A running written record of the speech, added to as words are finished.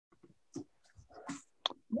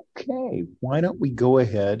Okay, why don't we go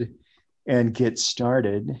ahead and get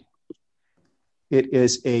started? It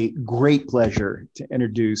is a great pleasure to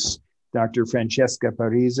introduce Dr. Francesca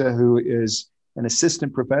Parise, who is an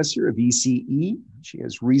assistant professor of ECE. She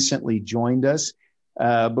has recently joined us.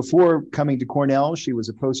 Before coming to Cornell, she was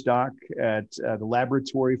a postdoc at the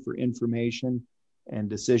Laboratory for Information and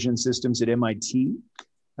Decision Systems at MIT.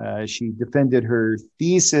 She defended her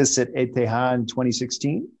thesis at ETH in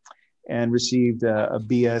 2016 and received a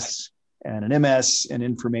BS and an MS in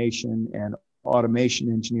Information and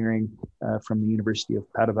Automation Engineering from the University of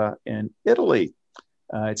Padova in Italy.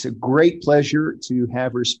 It's a great pleasure to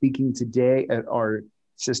have her speaking today at our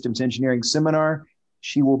Systems Engineering Seminar.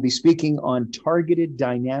 She will be speaking on targeted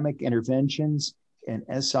dynamic interventions and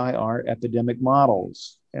SIR epidemic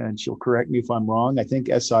models. And she'll correct me if I'm wrong. I think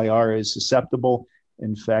SIR is susceptible,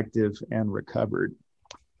 infective, and recovered.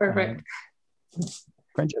 Perfect.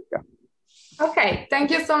 Francesca. Okay,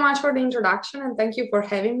 thank you so much for the introduction, and thank you for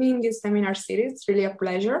having me in this seminar series. It's really a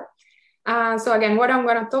pleasure. So again, what I'm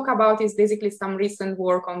going to talk about is basically some recent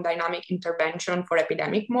work on dynamic intervention for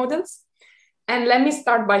epidemic models. And let me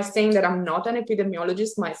start by saying that I'm not an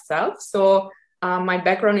epidemiologist myself. So my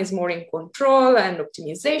background is more in control and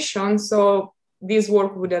optimization. So this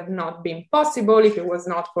work would have not been possible if it was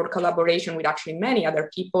not for collaboration with actually many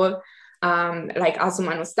other people, like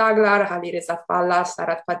Asumanus Daglar, Halireza Falla,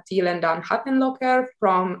 Sarat Patil, and Dan Hattenlocker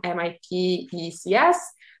from MIT ECS,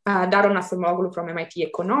 Daron Acemoglu from MIT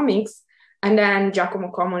Economics, and then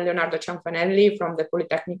Giacomo Como and Leonardo Cianfanelli from the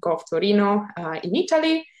Politecnico of Torino in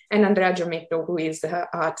Italy, and Andrea Giametto, who is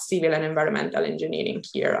at Civil and Environmental Engineering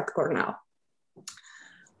here at Cornell.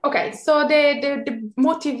 Okay, so the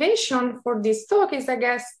motivation for this talk is, I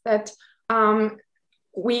guess, that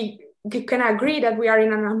we can agree that we are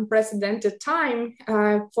in an unprecedented time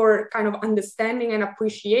for kind of understanding and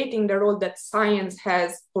appreciating the role that science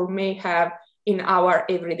has or may have in our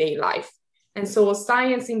everyday life. And so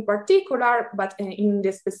science in particular, but in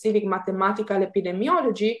the specific mathematical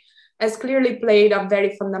epidemiology, has clearly played a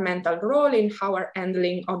very fundamental role in our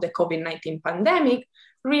handling of the COVID-19 pandemic,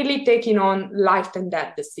 really taking on life and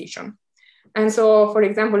death decision. And so, for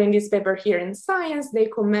example, in this paper here in Science, they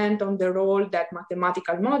comment on the role that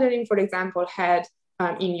mathematical modeling, for example, had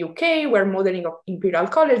in UK, where modeling of Imperial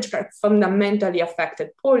College fundamentally affected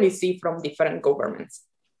policy from different governments.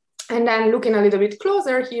 And then looking a little bit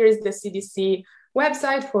closer, here is the CDC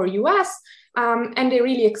website for US, and they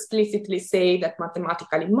really explicitly say that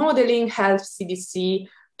mathematical modeling helps CDC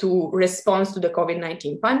to respond to the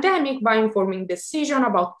COVID-19 pandemic by informing decision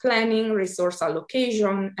about planning, resource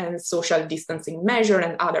allocation, and social distancing measure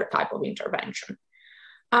and other type of intervention.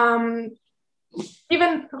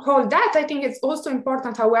 Given all that, I think it's also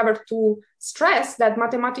important, however, to stress that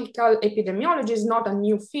mathematical epidemiology is not a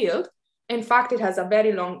new field. In fact, it has a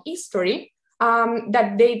very long history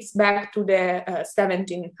that dates back to the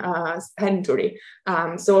 17th century.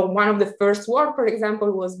 So one of the first work, for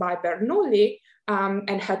example, was by Bernoulli,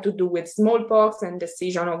 and had to do with smallpox and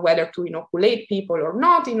decision of whether to inoculate people or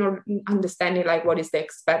not, in understanding like what is the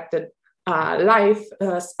expected life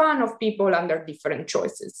span of people under different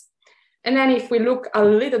choices. And then if we look a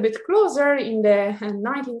little bit closer in the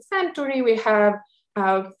 19th century, we have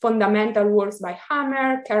fundamental works by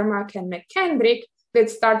Hammer, Kermack, and McKendrick that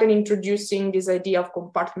started introducing this idea of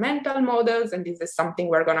compartmental models. And this is something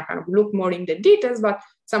we're going to kind of look more in the details, but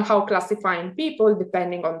somehow classifying people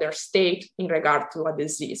depending on their state in regard to a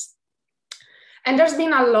disease. And there's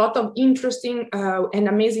been a lot of interesting and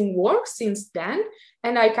amazing work since then.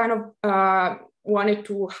 And I kind of wanted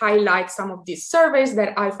to highlight some of these surveys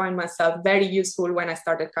that I find myself very useful when I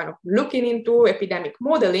started kind of looking into epidemic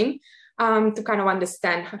modeling, to kind of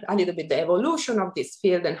understand a little bit the evolution of this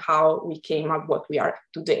field and how we came up what we are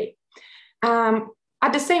today.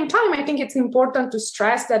 At the same time, I think it's important to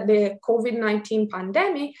stress that the COVID-19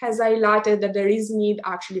 pandemic has highlighted that there is need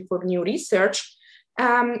actually for new research,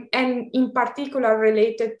 and in particular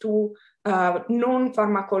related to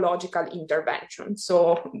non-pharmacological intervention.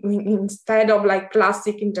 So instead of like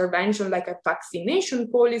classic intervention like a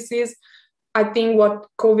vaccination policies, I think what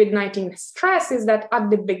COVID-19 stresses is that at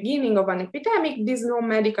the beginning of an epidemic, this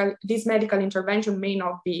medical intervention may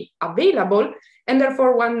not be available. And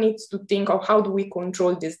therefore, one needs to think of how do we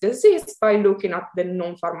control this disease by looking at the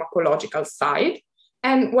non-pharmacological side.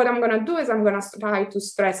 And what I'm going to do is I'm going to try to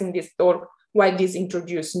stress in this talk why this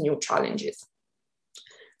introduces new challenges.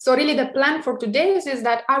 So really the plan for today is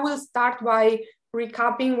that I will start by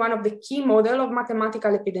recapping one of the key models of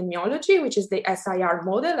mathematical epidemiology, which is the SIR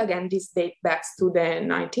model. Again, this dates back to the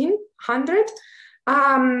 1900s.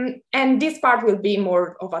 And this part will be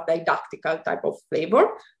more of a didactical type of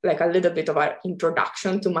flavor, like a little bit of an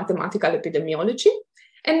introduction to mathematical epidemiology.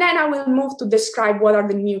 And then I will move to describe what are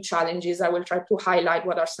the new challenges. I will try to highlight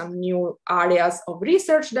what are some new areas of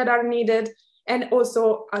research that are needed, and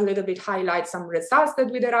also a little bit highlight some results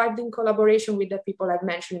that we derived in collaboration with the people I've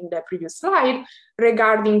mentioned in the previous slide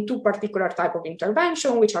regarding two particular types of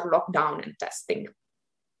intervention, which are lockdown and testing.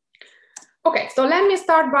 Okay, so let me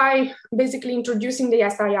start by basically introducing the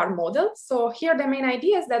SIR model. So here the main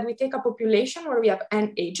idea is that we take a population where we have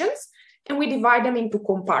N agents and we divide them into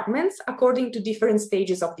compartments according to different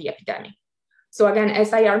stages of the epidemic. So again,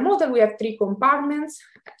 SIR model, we have three compartments.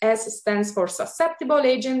 S stands for susceptible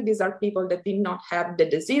agent. These are people that did not have the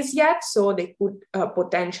disease yet, so they could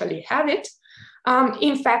potentially have it.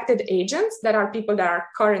 Infected agents, that are people that are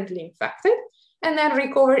currently infected. And then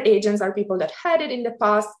recovered agents are people that had it in the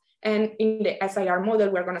past. And in the SIR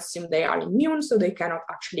model, we're going to assume they are immune, so they cannot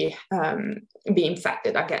actually be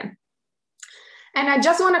infected again. And I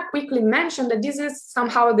just want to quickly mention that this is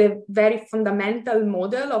somehow the very fundamental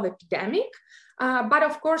model of epidemic. But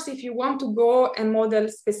of course, if you want to go and model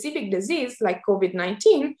specific disease like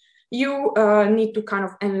COVID-19, you need to kind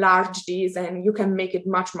of enlarge this and you can make it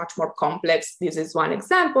much, much more complex. This is one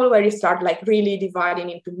example where you start like really dividing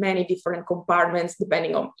into many different compartments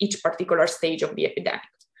depending on each particular stage of the epidemic.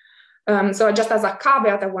 So just as a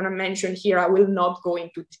caveat, I want to mention here, I will not go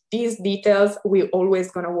into these details. We're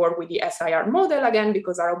always going to work with the SIR model again,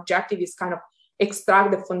 because our objective is kind of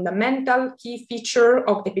extract the fundamental key feature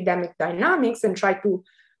of epidemic dynamics and try to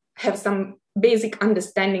have some basic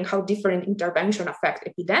understanding how different interventions affect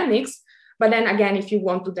epidemics. But then again, if you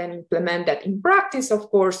want to then implement that in practice, of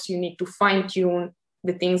course, you need to fine tune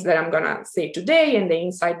the things that I'm going to say today and the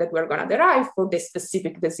insight that we're going to derive for the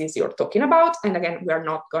specific disease you're talking about. And again, we're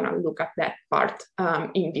not going to look at that part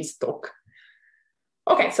in this talk.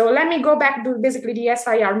 Okay, so let me go back to basically the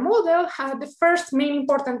SIR model. The first main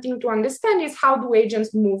important thing to understand is how do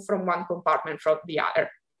agents move from one compartment from the other.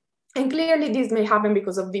 And clearly this may happen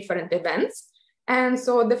because of different events. And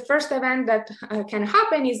so the first event that can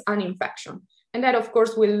happen is an infection. And that, of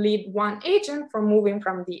course, will lead one agent from moving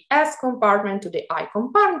from the S compartment to the I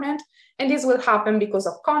compartment. And this will happen because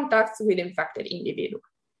of contacts with infected individuals.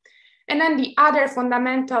 And then the other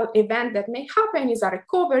fundamental event that may happen is a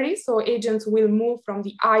recovery. So agents will move from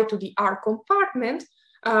the I to the R compartment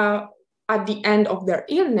at the end of their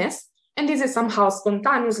illness. And this is somehow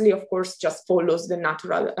spontaneously, of course, just follows the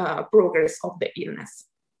natural progress of the illness.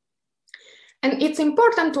 And it's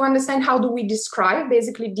important to understand how do we describe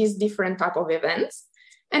basically these different type of events.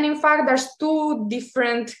 And in fact, there's two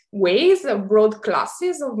different ways, broad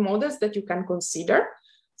classes of models that you can consider.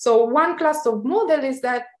 So one class of model is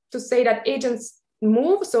that to say that agents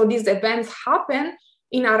move, so these events happen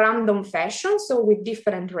in a random fashion, so with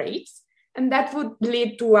different rates. And that would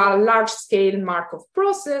lead to a large-scale Markov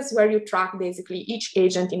process where you track basically each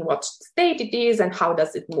agent in what state it is and how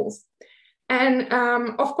does it move. And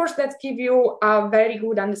of course, that gives you a very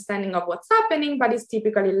good understanding of what's happening, but it's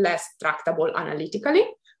typically less tractable analytically.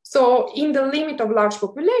 So in the limit of large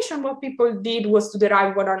population, what people did was to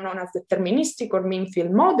derive what are known as deterministic or mean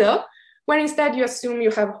field model, where instead you assume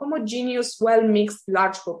you have homogeneous, well-mixed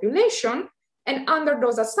large population. And under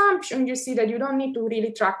those assumptions, you see that you don't need to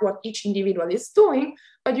really track what each individual is doing,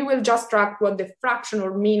 but you will just track what the fraction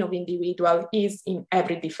or mean of individual is in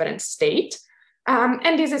every different state.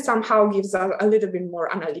 And this is somehow gives a little bit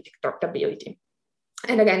more analytic tractability.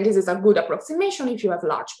 And again, this is a good approximation if you have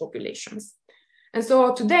large populations. And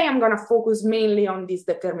so today I'm going to focus mainly on this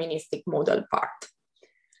deterministic model part.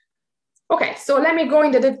 Okay, so let me go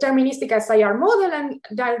in the deterministic SIR model and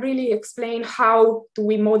that really explain how do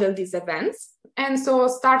we model these events. And so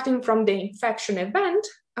starting from the infection event,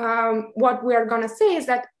 what we are going to say is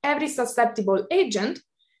that every susceptible agent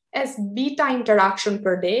has beta interaction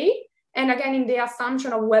per day. And again, in the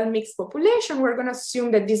assumption of well-mixed population, we're going to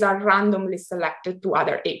assume that these are randomly selected to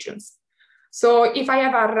other agents. So if I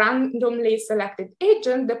have a randomly selected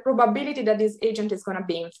agent, the probability that this agent is going to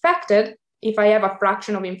be infected, if I have a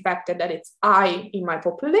fraction of infected that it's I in my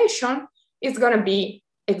population, it's going to be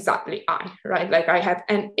exactly I, right? Like I have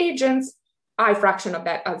N agents, I fraction of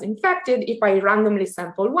that as infected. If I randomly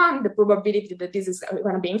sample one, the probability that this is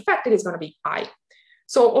going to be infected is going to be I.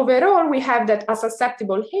 So overall, we have that a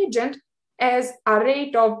susceptible agent has a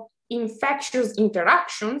rate of infectious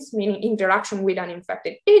interactions, meaning interaction with an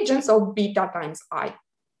infected agent, of beta times I.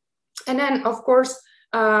 And then, of course,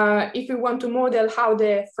 if we want to model how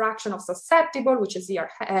the fraction of susceptible, which is here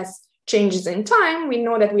S, changes in time, we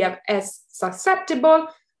know that we have S susceptible.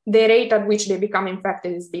 The rate at which they become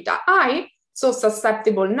infected is beta I. So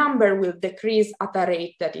susceptible number will decrease at a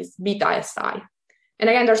rate that is beta Si. And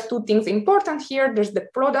again, there's two things important here. There's the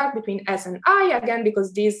product between S and I, again,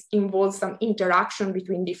 because this involves some interaction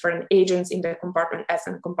between different agents in the compartment S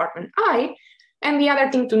and compartment I. And the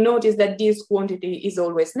other thing to note is that this quantity is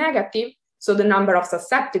always negative. So the number of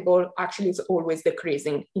susceptible actually is always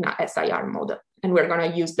decreasing in a SIR model. And we're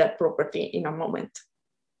going to use that property in a moment.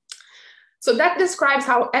 So that describes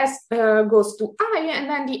how S goes to I. And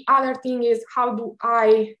then the other thing is, how do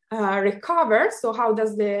I recover? So how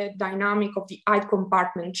does the dynamic of the I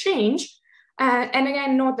compartment change? And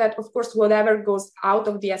again, note that, of course, whatever goes out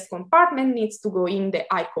of the S compartment needs to go in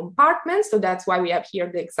the I compartment. So that's why we have here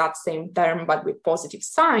the exact same term, but with positive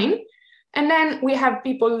sign. And then we have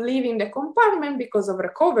people leaving the compartment because of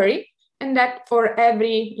recovery. And that for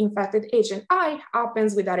every infected agent I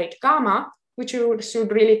happens with a rate gamma, which you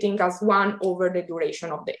should really think as 1 over the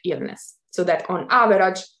duration of the illness. So that on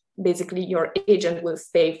average, basically your agent will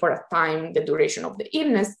stay for a time, the duration of the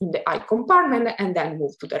illness in the I compartment, and then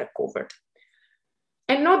move to the recovered.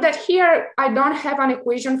 And note that here, I don't have an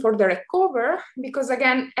equation for the recover, because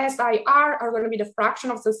again, SIR are going to be the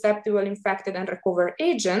fraction of susceptible, infected, and recovered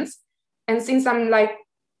agents. And since I'm like,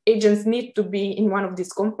 agents need to be in one of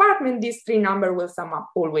these compartments, these three numbers will sum up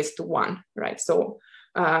always to 1, right? So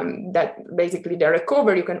that basically the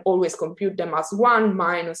recovery, you can always compute them as 1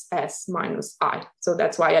 minus S minus I. So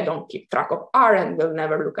that's why I don't keep track of R, and we'll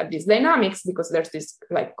never look at these dynamics, because there's this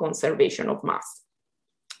like conservation of mass.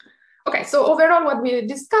 Okay, so overall what we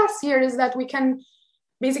discuss here is that we can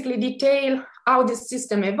basically detail how this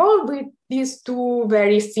system evolved with these two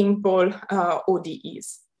very simple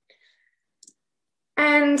ODEs.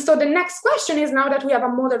 And so the next question is, now that we have a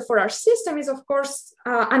model for our system, is of course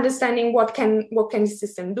understanding what can the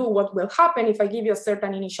system do, what will happen if I give you a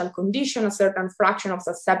certain initial condition, a certain fraction of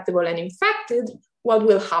susceptible and infected, what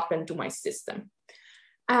will happen to my system?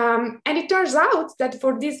 And it turns out that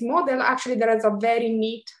for this model, actually there is a very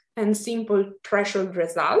neat and simple threshold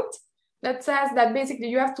result that says that basically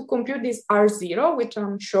you have to compute this R0, which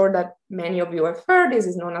I'm sure that many of you have heard. This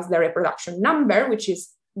is known as the reproduction number, which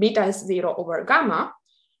is beta is 0 over gamma.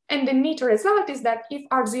 And the neat result is that if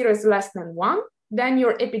R0 is less than 1, then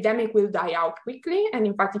your epidemic will die out quickly. And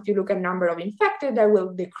in fact, if you look at number of infected, that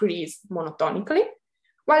will decrease monotonically.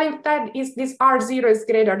 While if that is this R0 is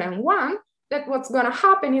greater than 1, that what's going to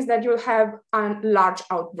happen is that you'll have a large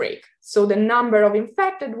outbreak. So the number of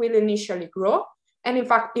infected will initially grow. And in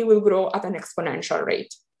fact, it will grow at an exponential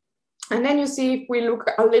rate. And then you see, if we look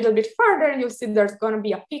a little bit further, you'll see there's going to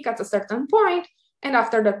be a peak at a certain point. And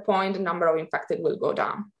after that point, the number of infected will go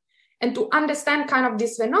down. And to understand kind of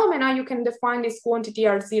this phenomena, you can define this quantity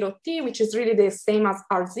R0t, which is really the same as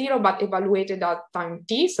R0, but evaluated at time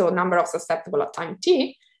t, so number of susceptible at time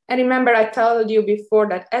t. And remember, I told you before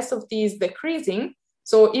that S of t is decreasing.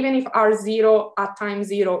 So even if R0 at time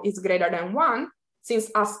 0 is greater than 1,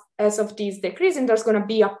 since S of t is decreasing, there's going to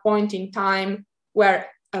be a point in time where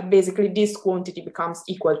basically this quantity becomes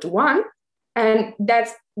equal to 1. And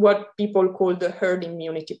that's what people call the herd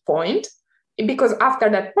immunity point, because after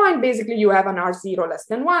that point, basically you have an R0 less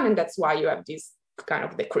than 1, and that's why you have this kind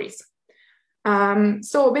of decrease.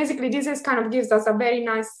 So basically this is kind of gives us a very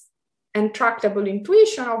nice and tractable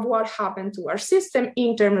intuition of what happened to our system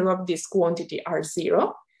in terms of this quantity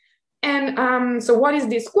R0. And so what is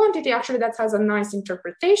this quantity? Actually, that has a nice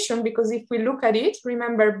interpretation, because if we look at it,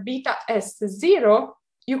 remember beta S0,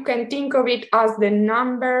 you can think of it as the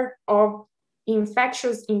number of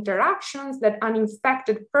infectious interactions that an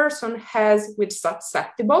infected person has with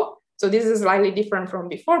susceptible. So this is slightly different from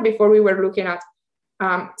before. Before we were looking at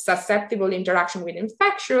susceptible interaction with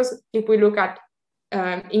infectious. If we look at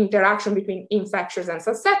interaction between infectious and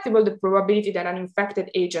susceptible, the probability that an infected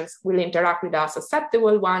agent will interact with a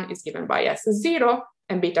susceptible one is given by S0,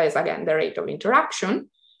 and beta is again the rate of interaction.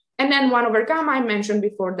 And then 1 over gamma, I mentioned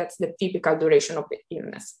before, that's the typical duration of the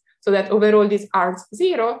illness. So that overall this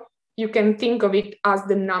R0, you can think of it as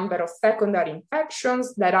the number of secondary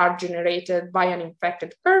infections that are generated by an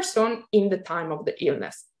infected person in the time of the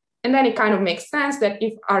illness. And then it kind of makes sense that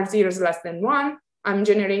if R0 is less than 1, I'm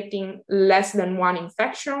generating less than 1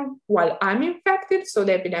 infection while I'm infected, so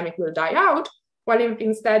the epidemic will die out. While if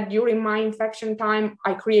instead during my infection time,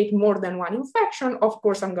 I create more than 1 infection, of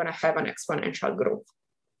course, I'm gonna have an exponential growth.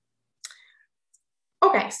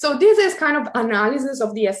 Okay, so this is kind of analysis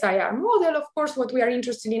of the SIR model. Of course, what we are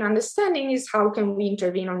interested in understanding is how can we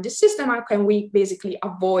intervene on this system? How can we basically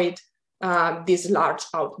avoid this large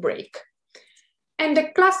outbreak? And the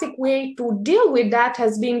classic way to deal with that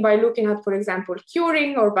has been by looking at, for example,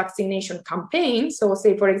 curing or vaccination campaigns. So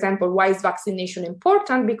say, for example, why is vaccination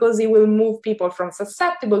important? Because it will move people from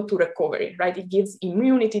susceptible to recovery, right? It gives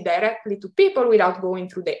immunity directly to people without going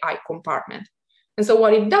through the eye compartment. And so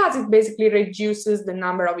what it does, it basically reduces the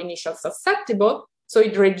number of initial susceptible. So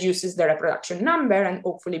it reduces the reproduction number and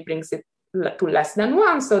hopefully brings it to less than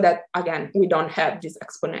 1 so that, again, we don't have this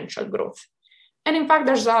exponential growth. And in fact,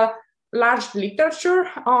 there's a large literature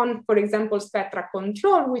on, for example, spectra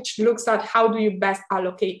control, which looks at how do you best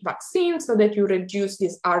allocate vaccines so that you reduce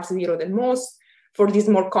this R0 the most for this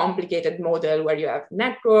more complicated model where you have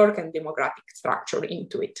network and demographic structure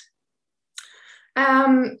into it.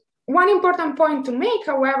 One important point to make,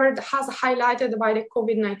 however, that has highlighted by the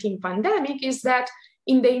COVID-19 pandemic is that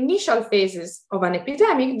in the initial phases of an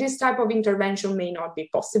epidemic, this type of intervention may not be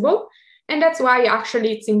possible. And that's why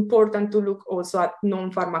actually it's important to look also at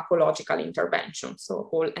non-pharmacological interventions, so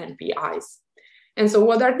all NPIs. And so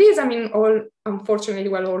what are these? I mean, unfortunately,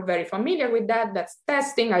 we're all very familiar with that. That's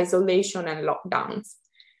testing, isolation, and lockdowns.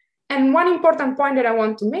 And one important point that I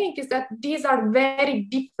want to make is that these are very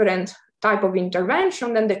different type of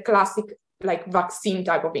intervention than the classic like vaccine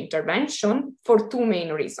type of intervention for 2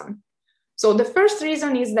 main reasons. So the first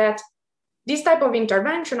reason is that these type of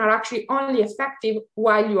intervention are actually only effective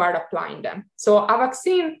while you are applying them. So a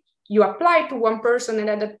vaccine, you apply to one person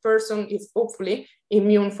and that person is hopefully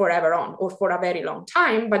immune forever on or for a very long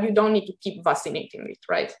time, but you don't need to keep vaccinating it,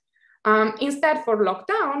 right? Instead for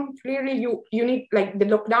lockdown, clearly you need, like the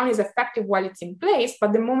lockdown is effective while it's in place,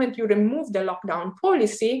 but the moment you remove the lockdown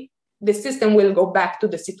policy, the system will go back to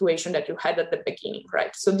the situation that you had at the beginning,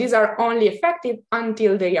 right? So these are only effective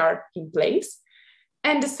until they are in place.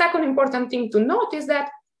 And the second important thing to note is that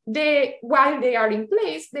while they are in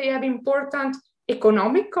place, they have important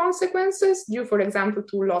economic consequences due, for example,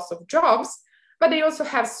 to loss of jobs, but they also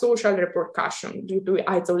have social repercussions due to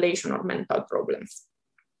isolation or mental problems.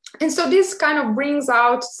 And so this kind of brings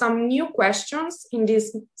out some new questions in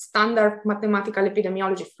this standard mathematical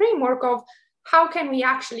epidemiology framework of how can we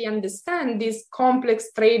actually understand these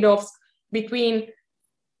complex trade-offs between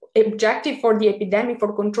objective for the epidemic,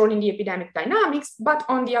 for controlling the epidemic dynamics, but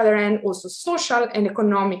on the other hand, also social and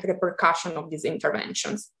economic repercussion of these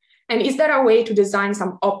interventions. And is there a way to design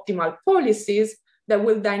some optimal policies that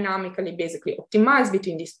will dynamically basically optimize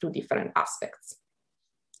between these 2 different aspects?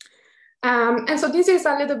 And so this is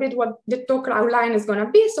a little bit what the talk outline is going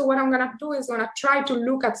to be. So what I'm going to do is going to try to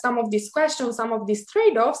look at some of these questions, some of these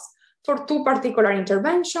trade-offs for 2 particular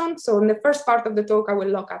interventions. So in the first part of the talk, I will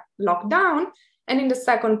look at lockdown. And in the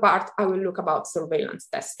second part, I will look about surveillance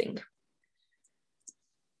testing.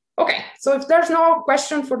 Okay, so if there's no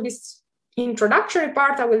question for this introductory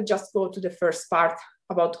part, I will just go to the first part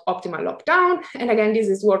about optimal lockdown. And again, this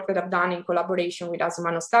is work that I've done in collaboration with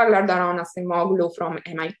Asumano Staglar, Daron Asimoglu from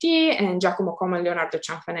MIT, and Giacomo Como and Leonardo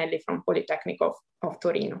Cianfanelli from Polytechnic of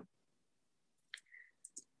Torino.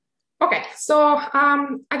 Okay, so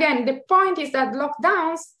again, the point is that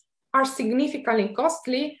lockdowns are significantly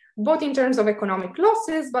costly, both in terms of economic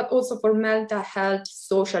losses, but also for mental health,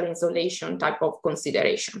 social isolation type of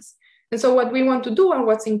considerations. And so what we want to do and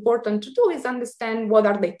what's important to do is understand what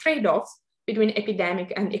are the trade-offs between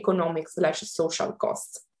epidemic and economic/social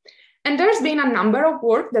costs. And there's been a number of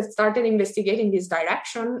work that started investigating this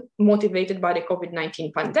direction, motivated by the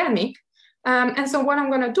COVID-19 pandemic. And so what I'm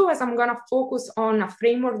going to do is I'm going to focus on a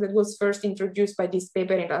framework that was first introduced by this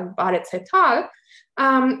paper in Alvarez et al.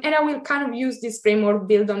 And I will kind of use this framework,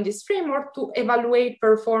 build on this framework to evaluate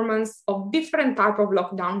performance of different types of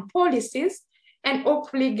lockdown policies and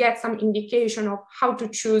hopefully get some indication of how to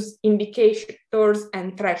choose indicators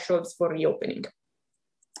and thresholds for reopening.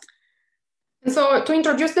 And so to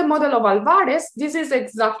introduce the model of Alvarez, this is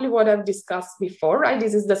exactly what I've discussed before, right?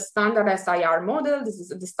 This is the standard SIR model. This is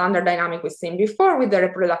the standard dynamic we've seen before with the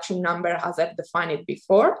reproduction number as I've defined it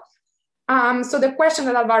before. So the question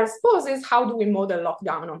that Alvarez poses, how do we model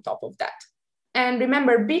lockdown on top of that? And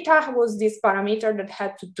remember, beta was this parameter that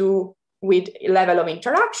had to do with level of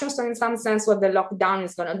interaction. So in some sense, what the lockdown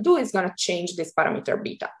is going to do is going to change this parameter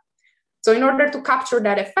beta. So in order to capture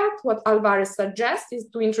that effect, what Alvarez suggests is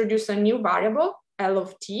to introduce a new variable, L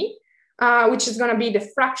of t, which is going to be the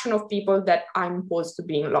fraction of people that I'm supposed to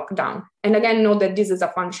be in lockdown. And again, note that this is a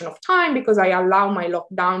function of time because I allow my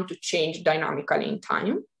lockdown to change dynamically in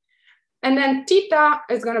time. And then theta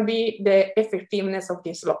is going to be the effectiveness of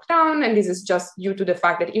this lockdown. And this is just due to the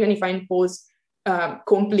fact that even if I impose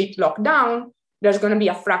complete lockdown, there's going to be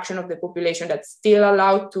a fraction of the population that's still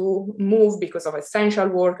allowed to move because of essential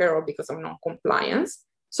worker or because of non-compliance.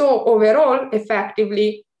 So overall,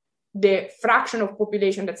 effectively, the fraction of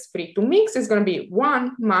population that's free to mix is going to be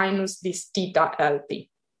 1 minus this theta LP.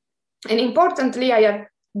 And importantly, I have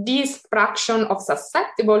this fraction of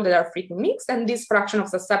susceptible that are free to mix and this fraction of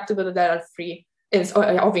susceptible that are free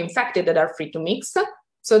of infected that are free to mix,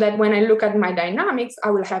 so that when I look at my dynamics,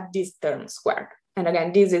 I will have this term squared. And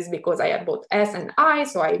again, this is because I have both S and I,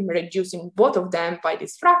 so I'm reducing both of them by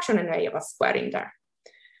this fraction and I have a square in there.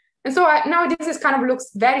 And so now this is kind of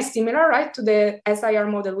looks very similar, right, to the SIR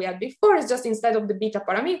model we had before. It's just instead of the beta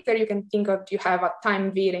parameter, you can think of you have a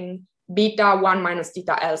time varying beta 1 minus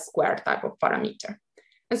theta L squared type of parameter.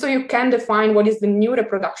 And so you can define what is the new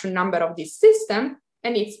reproduction number of this system.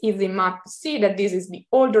 And it's easy enough to see that this is the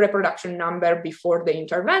old reproduction number before the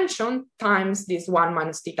intervention times this 1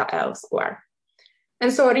 minus theta L squared.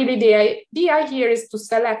 And so really the idea here is to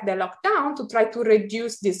select the lockdown to try to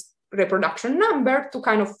reduce this reproduction number to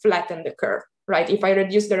kind of flatten the curve, right? If I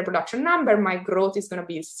reduce the reproduction number, my growth is going to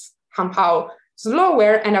be somehow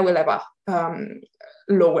slower and I will have a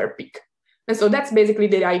lower peak. And so that's basically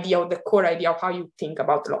the idea, of the core idea of how you think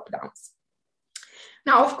about lockdowns.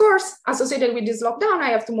 Now, of course, associated with this lockdown, I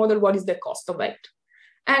have to model what is the cost of it.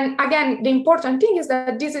 And again, the important thing is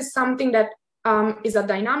that this is something that is a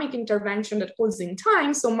dynamic intervention that holds in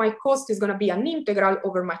time. So my cost is going to be an integral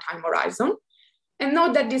over my time horizon. And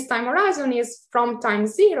note that this time horizon is from time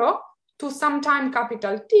 0 to some time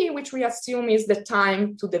capital T, which we assume is the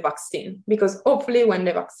time to the vaccine, because hopefully when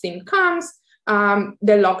the vaccine comes, the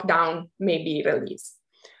lockdown may be released.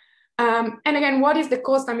 And again, what is the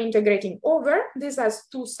cost I'm integrating over? This has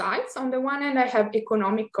two sides. On the one hand, I have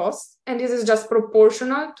economic costs, and this is just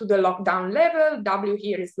proportional to the lockdown level. W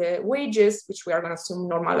here is the wages, which we are going to assume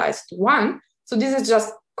normalized to 1. So this is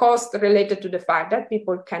just cost related to the fact that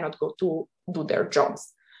people cannot go to do their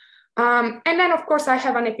jobs. And then, of course, I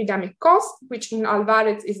have an epidemic cost, which in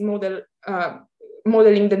Alvarez is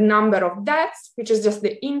modeling the number of deaths, which is just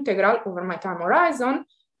the integral over my time horizon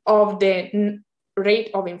of the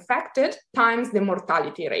rate of infected times the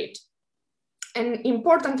mortality rate. And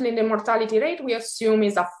importantly, the mortality rate we assume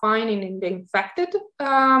is a finding in the infected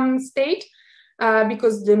state,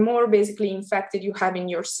 because the more basically infected you have in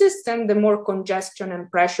your system, the more congestion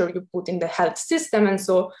and pressure you put in the health system. And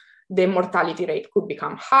so the mortality rate could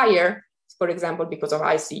become higher, for example, because of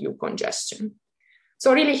ICU congestion.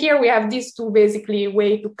 So really here we have these two basically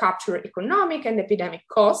way to capture economic and epidemic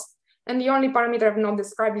costs. And the only parameter I've not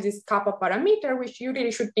described is this kappa parameter, which you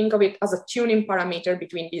really should think of it as a tuning parameter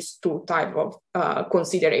between these two types of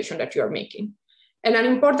consideration that you're making. And an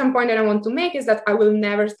important point that I want to make is that I will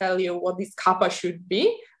never tell you what this kappa should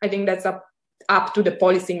be. I think that's up to the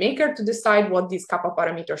policymaker to decide what this kappa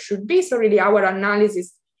parameter should be. So really our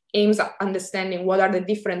analysis aims at understanding what are the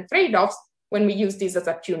different trade-offs when we use this as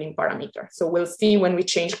a tuning parameter. So we'll see when we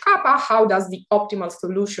change kappa, how does the optimal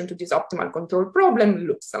solution to this optimal control problem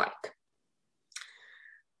looks like.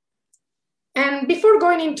 And before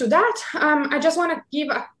going into that, I just want to give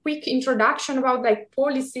a quick introduction about like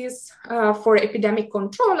policies for epidemic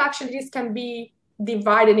control. Actually, this can be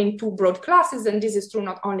divided in two broad classes, and this is true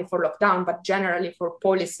not only for lockdown, but generally for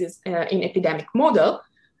policies in epidemic model.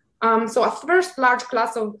 So a first large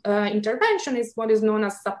class of intervention is what is known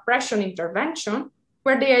as suppression intervention,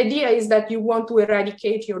 where the idea is that you want to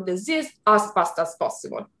eradicate your disease as fast as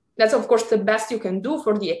possible. That's, of course, the best you can do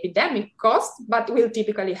for the epidemic cost, but will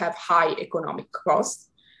typically have high economic costs.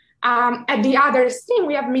 At the other extreme,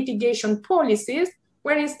 we have mitigation policies,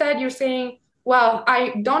 where instead you're saying, well,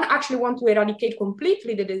 I don't actually want to eradicate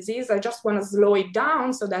completely the disease. I just want to slow it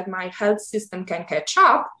down so that my health system can catch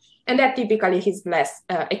up. And that typically is less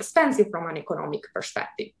expensive from an economic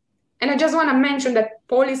perspective. And I just want to mention that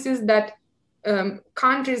policies that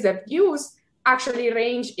countries have used actually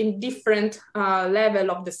range in different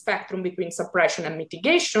level of the spectrum between suppression and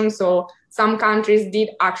mitigation. So some countries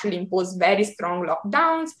did actually impose very strong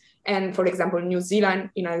lockdowns. And for example, New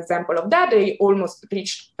Zealand, in an example of that, they almost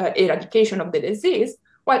reached eradication of the disease.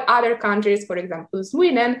 While other countries, for example,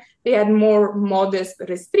 Sweden, they had more modest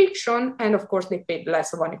restriction, and of course, they paid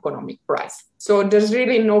less of an economic price. So there's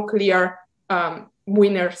really no clear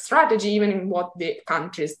winner strategy, even in what the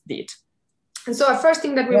countries did. And so the first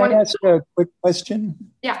thing that we want to ask a quick question.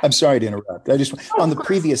 Yeah. I'm sorry to interrupt. I just on the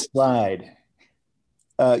previous slide,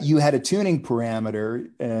 you had a tuning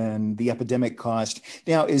parameter and the epidemic cost.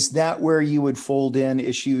 Now, is that where you would fold in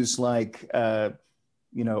issues like are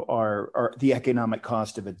the economic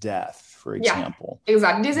cost of a death, for example? Yeah,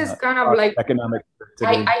 exactly. This is kind of like economic.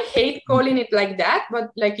 I hate calling it like that,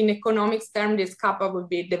 but like in economics term, this kappa would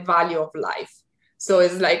be the value of life. So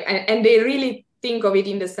it's like, and they really think of it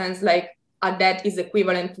in the sense like a debt is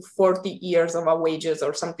equivalent to 40 years of our wages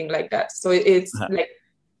or something like that. So it's like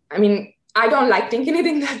I mean, I don't like thinking it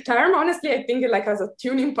in that term. Honestly, I think it like as a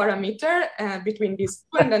tuning parameter between these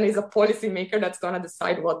two, and then is a policymaker that's going to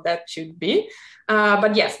decide what that should be.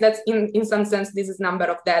 But yes, that's in some sense, this is number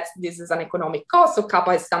of deaths. This is an economic cost. So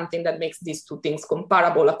kappa is something that makes these two things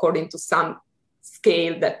comparable according to some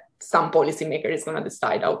scale that some policymaker is going to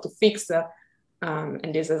decide how to fix.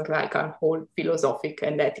 And this is like a whole philosophic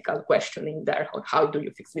and ethical questioning there. How do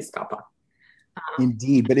you fix this kappa?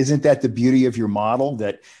 Indeed, but isn't that the beauty of your model,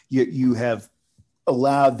 that you have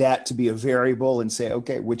allowed that to be a variable and say,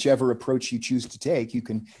 okay, whichever approach you choose to take, you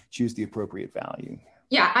can choose the appropriate value?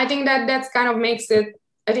 Yeah, I think that's kind of makes it,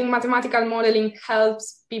 I think mathematical modeling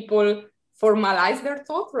helps people formalize their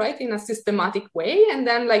thought, right, in a systematic way. And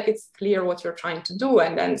then like it's clear what you're trying to do.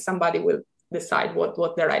 And then somebody will decide what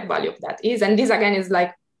the right value of that is. And this again is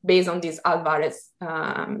like based on this Alvarez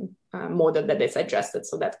model that they suggested.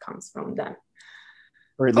 So that comes from them.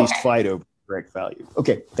 Or at least fight over the correct value.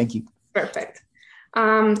 Okay, thank you. Perfect.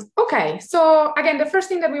 Okay, so again, the first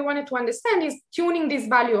thing that we wanted to understand is tuning this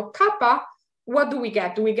value of kappa. What do we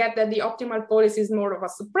get? Do we get that the optimal policy is more of a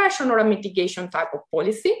suppression or a mitigation type of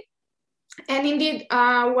policy? And indeed,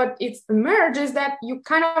 what it's emerged is that you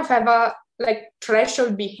kind of have a like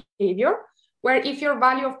threshold behavior, where if your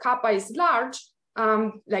value of kappa is large,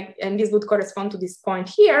 and this would correspond to this point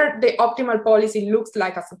here, the optimal policy looks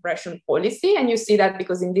like a suppression policy. And you see that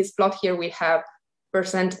because in this plot here, we have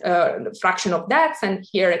fraction of deaths and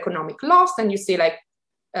here economic loss. And you see like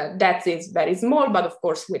deaths is very small, but of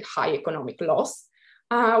course with high economic loss.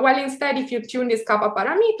 While instead, if you tune this kappa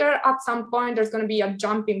parameter, at some point, there's going to be a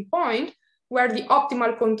jumping point where the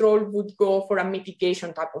optimal control would go for a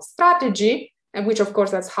mitigation type of strategy, and which of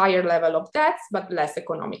course has higher level of deaths, but less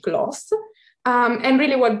economic loss. And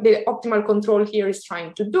really what the optimal control here is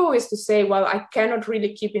trying to do is to say, well, I cannot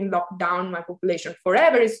really keep in lockdown my population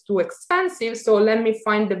forever. It's too expensive. So let me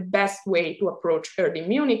find the best way to approach herd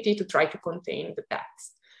immunity to try to contain the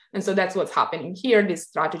deaths. And so that's what's happening here. These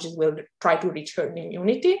strategies will try to reach herd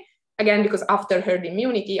immunity. Again, because after herd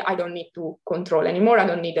immunity, I don't need to control anymore. I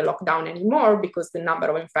don't need a lockdown anymore because the number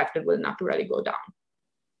of infected will naturally go down.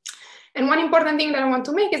 And one important thing that I want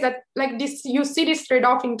to make is that like this, you see this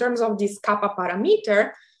trade-off in terms of this kappa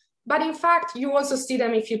parameter, but in fact, you also see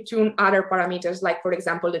them if you tune other parameters, like for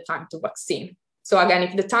example, the time to vaccine. So again,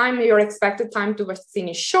 if the time, your expected time to vaccine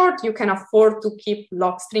is short, you can afford to keep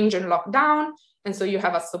stringent lockdown. And so you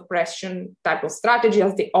have a suppression type of strategy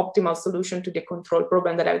as the optimal solution to the control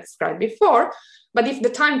problem that I described before. But if the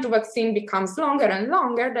time to vaccine becomes longer and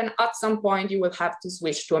longer, then at some point you will have to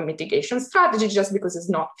switch to a mitigation strategy just because it's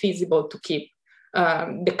not feasible to keep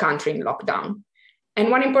the country in lockdown. And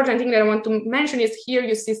one important thing that I want to mention is here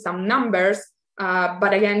you see some numbers,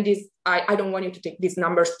 but again, I don't want you to take these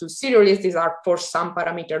numbers too seriously. These are for some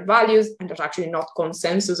parameter values, and there's actually not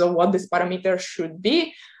consensus of what this parameter should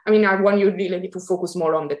be. I mean, I want you really to focus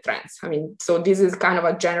more on the trends. I mean, so this is kind of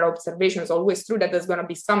a general observation. It's always true that there's going to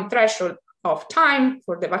be some threshold of time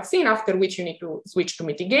for the vaccine after which you need to switch to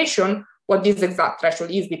mitigation. What this exact threshold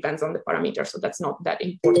is depends on the parameter. So that's not that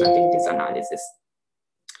important in this analysis.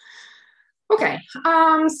 Okay,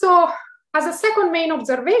 so as a second main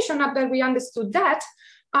observation, after we understood that,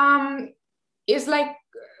 is like,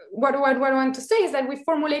 what I want to say is that we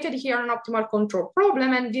formulated here an optimal control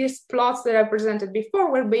problem, and these plots that I presented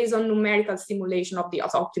before were based on numerical simulation of the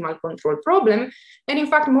optimal control problem. And in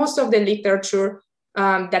fact, most of the literature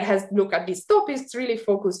that has looked at these topics really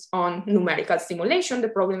focused on numerical simulation. The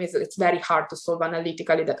problem is that it's very hard to solve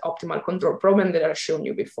analytically that optimal control problem that I've shown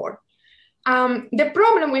you before. The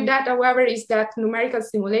problem with that, however, is that numerical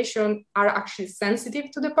simulation are actually sensitive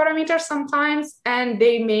to the parameters sometimes, and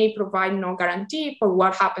they may provide no guarantee for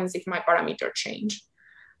what happens if my parameter change.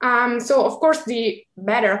 So of course, the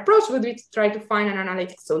better approach would be to try to find an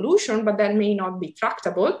analytic solution, but that may not be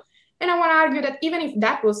tractable. And I want to argue that even if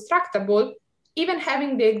that was tractable, even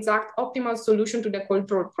having the exact optimal solution to the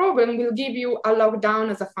control problem will give you a lockdown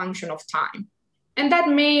as a function of time. And that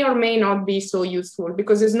may or may not be so useful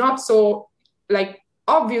because it's not so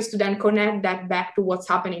obvious to then connect that back to what's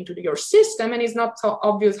happening to your system. And it's not so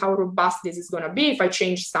obvious how robust this is going to be. If I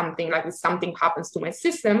change something, like if something happens to my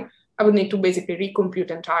system, I would need to basically recompute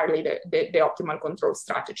entirely the optimal control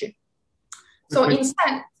strategy. So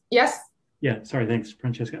instead, yes? Yeah, sorry, thanks,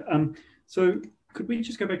 Francesca. So could we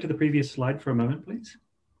just go back to the previous slide for a moment, please?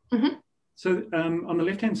 Mm-hmm. So on the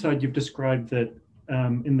left-hand side, you've described that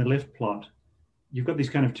in the left plot, you've got these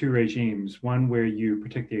kind of two regimes, one where you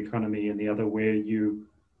protect the economy and the other where you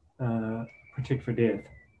protect for death.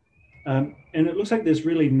 And it looks like there's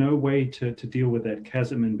really no way to deal with that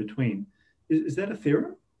chasm in between. Is that a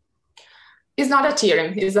theorem? It's not a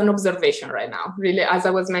theorem, it's an observation right now. Really, as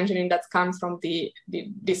I was mentioning, that comes from the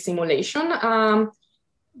simulation.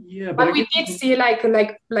 Yeah, but we did see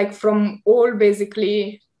like from all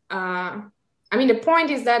basically, I mean, the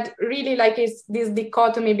point is that really like it's this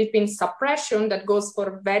dichotomy between suppression that goes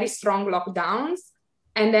for very strong lockdowns,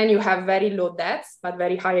 and then you have very low deaths, but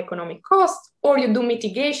very high economic cost, or you do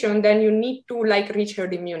mitigation, then you need to like reach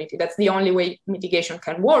herd immunity. That's the only way mitigation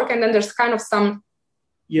can work. And then there's kind of some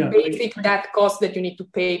basic death cost that you need to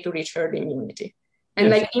pay to reach herd immunity. And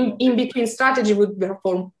yes, like in between strategy would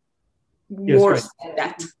perform worse than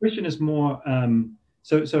that. The question is more,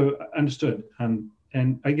 so understood.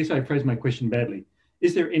 And I guess I phrased my question badly.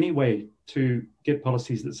 Is there any way to get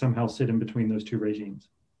policies that somehow sit in between those two regimes?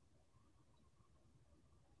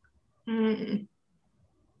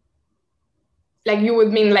 Like you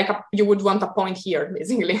would mean like you would want a point here,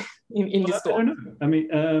 basically, in this talk? I don't know. I mean,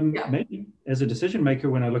 maybe as a decision maker,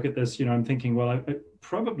 when I look at this, I'm thinking, well, I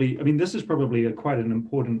probably, this is probably quite an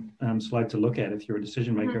important slide to look at if you're a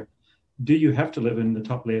decision maker. Mm-hmm. Do you have to live in the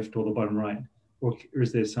top left or the bottom right? Or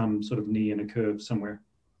is there some sort of knee in a curve somewhere?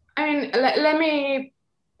 I mean, let me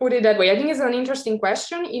put it that way. I think it's an interesting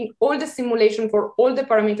question. In all the simulation for all the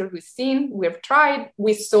parameters we've tried,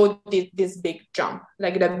 we saw this big jump.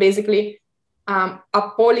 Like that basically a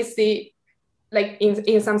policy, like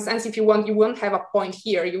in some sense, if you want, you won't have a point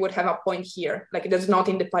here, you would have a point here. Like there's not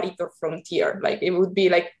in the Pareto frontier. Like it would be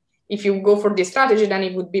like, if you go for this strategy, then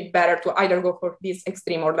it would be better to either go for this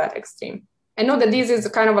extreme or that extreme. I know that this is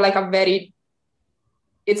kind of like a very,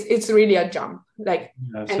 it's really a jump. Like,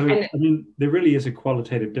 yeah, so there really is a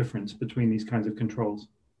qualitative difference between these kinds of controls.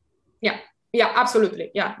 Yeah,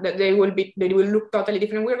 absolutely. Yeah, they will look totally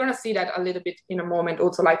different. We're going to see that a little bit in a moment.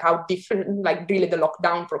 Also, like how different, like really the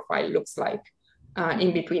lockdown profile looks like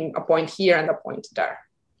in between a point here and a point there.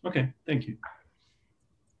 Okay, thank you.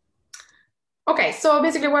 Okay, so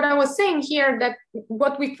basically what I was saying here, that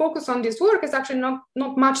what we focus on this work is actually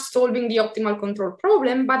not much solving the optimal control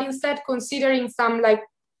problem, but instead considering some like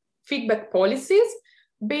feedback policies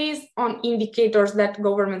based on indicators that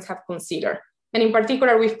governments have considered. And in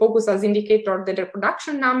particular, we focus as indicator the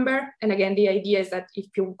reproduction number. And again, the idea is that if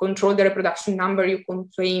you control the reproduction number, you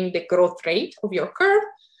contain the growth rate of your curve.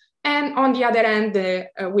 And on the other end,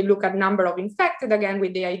 we look at number of infected, again,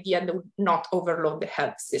 with the idea to not overload the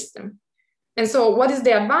health system. And so what is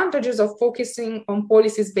the advantages of focusing on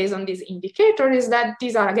policies based on this indicator is that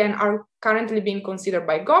these are currently being considered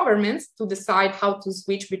by governments to decide how to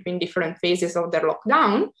switch between different phases of their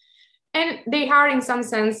lockdown. And they are in some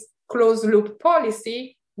sense closed loop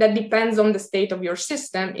policy that depends on the state of your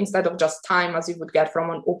system instead of just time as you would get from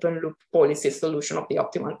an open loop policy solution of the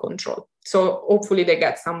optimal control. So hopefully they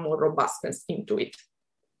get some more robustness into it.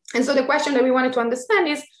 And so the question that we wanted to understand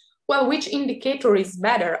is, well, which indicator is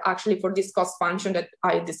better actually for this cost function that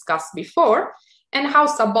I discussed before, and how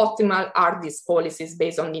suboptimal are these policies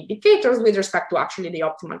based on indicators with respect to actually the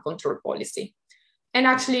optimal control policy? And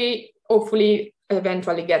actually, hopefully,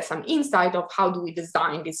 eventually get some insight of how do we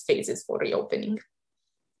design these phases for reopening.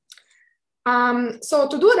 So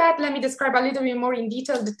to do that, let me describe a little bit more in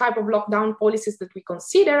detail the type of lockdown policies that we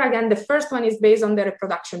consider. Again, the first one is based on the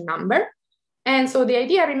reproduction number. And so the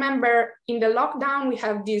idea, remember, in the lockdown, we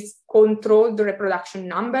have this controlled reproduction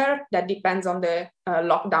number that depends on the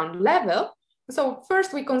lockdown level. So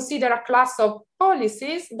first, we consider a class of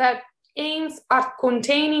policies that aims at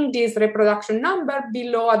containing this reproduction number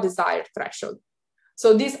below a desired threshold.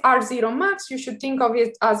 So this R0 max, you should think of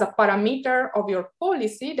it as a parameter of your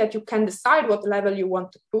policy that you can decide what level you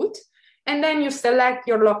want to put. And then you select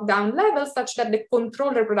your lockdown level such that the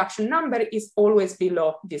control reproduction number is always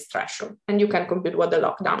below this threshold. And you can compute what the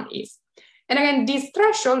lockdown is. And again, this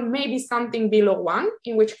threshold may be something below 1,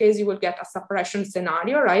 in which case you will get a suppression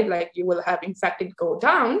scenario, right? Like you will have infected go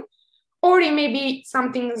down. Or it may be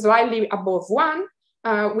something slightly above 1,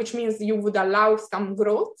 which means you would allow some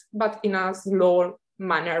growth, but in a slow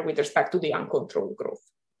manner with respect to the uncontrolled growth.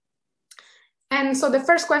 And so the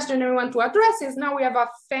first question we want to address is, now we have a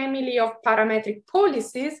family of parametric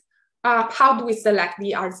policies. How do we select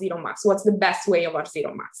the R0 max? What's the best way of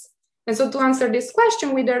R0 max? And so to answer this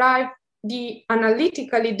question, we derive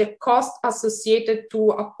analytically the cost associated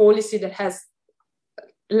to a policy that has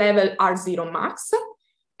level R0 max.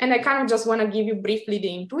 And I kind of just want to give you briefly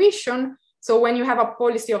the intuition. So when you have a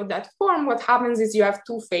policy of that form, what happens is you have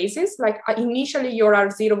two phases. Like initially your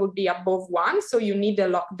R0 would be above 1, so you need a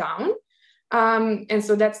lockdown. And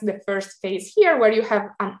so that's the first phase here, where you have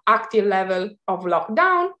an active level of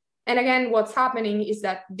lockdown. And again, what's happening is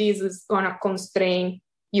that this is going to constrain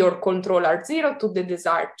your control R0 to the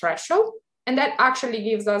desired threshold. And that actually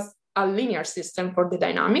gives us a linear system for the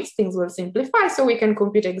dynamics, things will simplify, so we can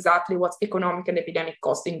compute exactly what's economic and epidemic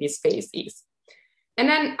cost in this phase is. And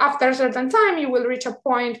then after a certain time, you will reach a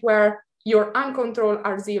point where your uncontrolled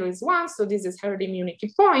R0 is 1, so this is herd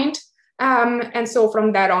immunity point. And so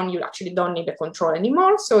from that on, you actually don't need the control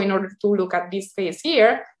anymore. So in order to look at this phase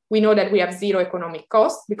here, we know that we have 0 economic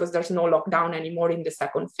cost because there's no lockdown anymore in the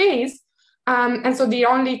second phase. And so the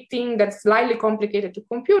only thing that's slightly complicated to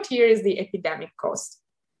compute here is the epidemic cost.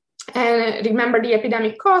 And remember, the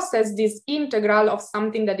epidemic cost as this integral of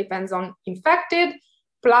something that depends on infected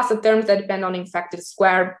plus the terms that depend on infected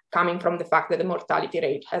square, coming from the fact that the mortality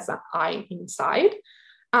rate has an I inside.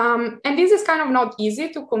 And this is kind of not easy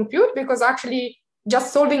to compute because actually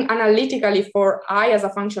just solving analytically for I as a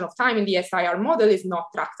function of time in the SIR model is not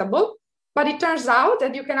tractable. But it turns out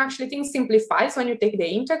that you can actually think simplifies when you take the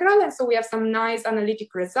integral. And so we have some nice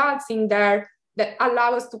analytic results in there that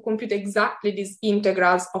allow us to compute exactly these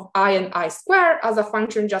integrals of I and I square as a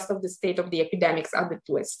function just of the state of the epidemics at the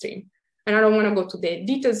two extreme. And I don't want to go to the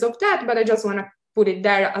details of that, but I just want to put it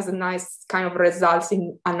there as a nice kind of results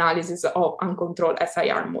in analysis of uncontrolled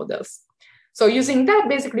SIR models. So using that,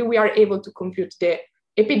 basically, we are able to compute the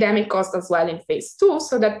epidemic cost as well in phase 2,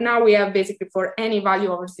 so that now we have basically for any value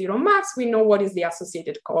over 0 max, we know what is the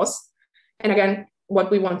associated cost. And again,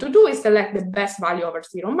 what we want to do is select the best value over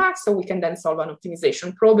 0 max, so we can then solve an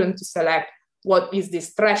optimization problem to select what is this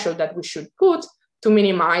threshold that we should put to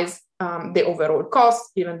minimize the overall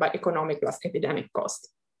cost given by economic plus epidemic cost.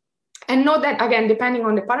 And note that, again, depending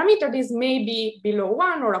on the parameter, this may be below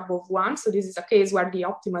 1 or above 1. So this is a case where the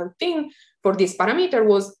optimal thing for this parameter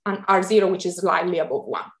was an R0, which is slightly above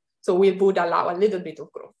 1. So we would allow a little bit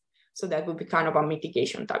of growth. So that would be kind of a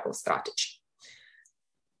mitigation type of strategy.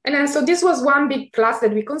 And then, so this was one big class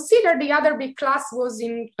that we considered. The other big class was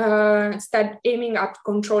instead aiming at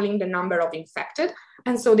controlling the number of infected.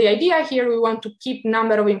 And so the idea here, we want to keep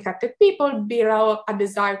number of infected people below a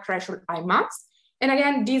desired threshold Imax. And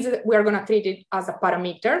again, we are going to treat it as a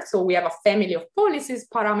parameter. So we have a family of policies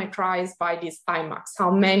parameterized by this Imax.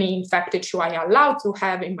 How many infected should I allow to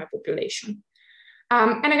have in my population?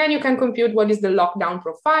 And again, you can compute what is the lockdown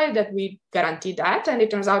profile that we guarantee that. And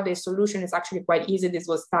it turns out the solution is actually quite easy. This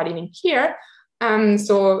was studied in here.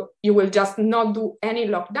 So you will just not do any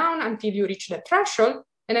lockdown until you reach the threshold.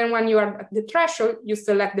 And then when you are at the threshold, you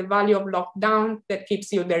select the value of lockdown that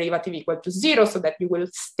keeps your derivative equal to 0, so that you will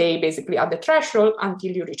stay basically at the threshold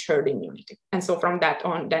until you reach herd immunity. And so from that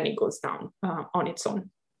on, then it goes down on its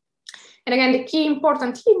own. And again, the key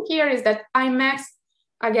important thing here is that Imax,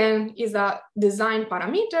 again, is a design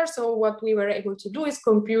parameter. So what we were able to do is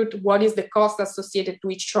compute what is the cost associated to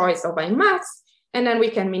each choice of Imax. And then we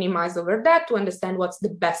can minimize over that to understand what's the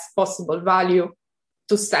best possible value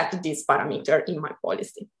to set this parameter in my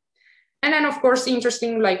policy. And then, of course,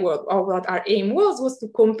 interesting, like what our aim was to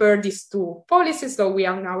compare these two policies. So we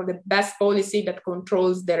have now the best policy that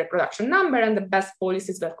controls the reproduction number and the best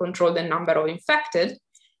policies that control the number of infected.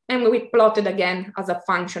 And we plotted again as a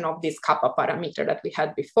function of this kappa parameter that we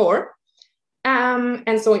had before.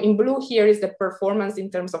 And so in blue here is the performance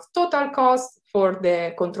in terms of total cost for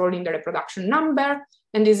the controlling the reproduction number.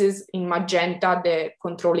 And this is in magenta, the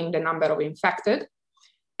controlling the number of infected.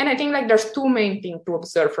 And I think like there's two main things to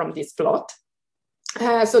observe from this plot.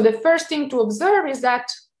 So the first thing to observe is that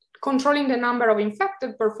controlling the number of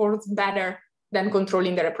infected performs better than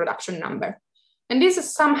controlling the reproduction number. And this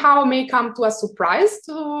is somehow may come to a surprise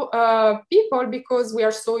to people because we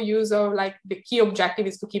are so used to like the key objective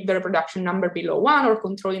is to keep the reproduction number below 1 or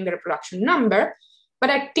controlling the reproduction number. But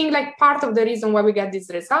I think like part of the reason why we get this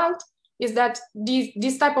result is that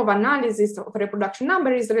this type of analysis of reproduction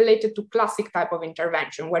number is related to classic type of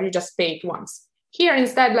intervention where you just pay it once. Here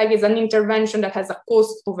instead, like it's an intervention that has a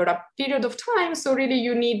cost over a period of time. So really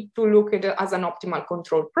you need to look at it as an optimal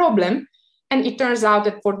control problem. And it turns out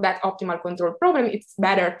that for that optimal control problem, it's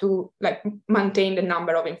better to like maintain the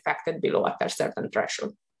number of infected below a certain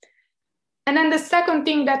threshold. And then the second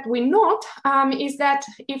thing that we note is that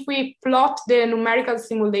if we plot the numerical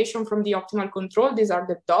simulation from the optimal control, these are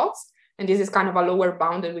the dots, and this is kind of a lower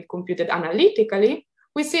bound that we computed analytically,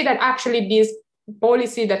 we see that actually this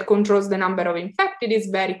policy that controls the number of infected is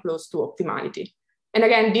very close to optimality. And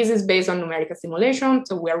again, this is based on numerical simulation.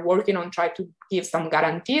 So we are working on trying to give some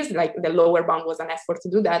guarantees, like the lower bound was an effort to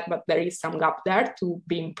do that, but there is some gap there to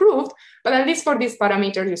be improved. But at least for this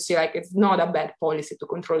parameter, you see like it's not a bad policy to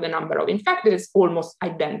control the number of infected. It's almost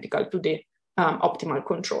identical to the optimal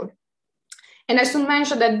control. And I should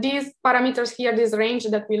mention that these parameters here, this range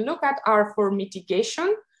that we look at are for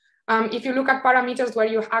mitigation. If you look at parameters where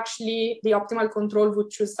you actually, the optimal control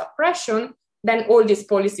would choose suppression, then all these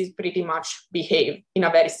policies pretty much behave in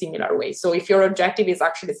a very similar way. So if your objective is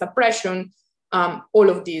actually suppression, all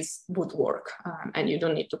of these would work, and you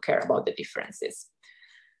don't need to care about the differences.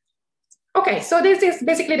 Okay, so this is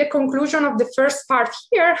basically the conclusion of the first part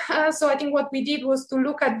here. So I think what we did was to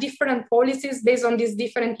look at different policies based on these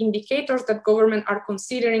different indicators that government are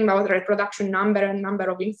considering about reproduction number and number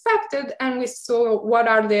of infected. And we saw what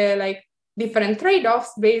are the different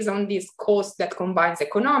trade-offs based on this cost that combines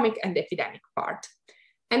economic and epidemic part.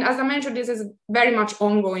 And as I mentioned, this is very much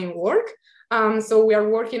ongoing work. So we are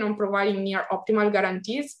working on providing near optimal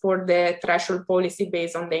guarantees for the threshold policy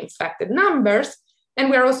based on the infected numbers. And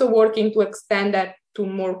we're also working to extend that to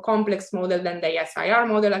more complex model than the SIR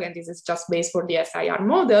model. Again, this is just based for the SIR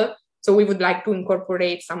model. So we would like to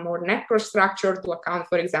incorporate some more network structure to account,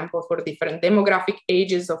 for example, for different demographic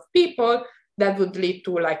ages of people that would lead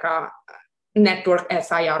to like a network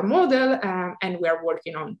SIR model. And we are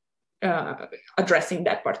working on addressing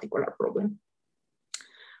that particular problem.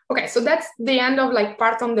 Okay, so that's the end of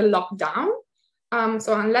part on the lockdown.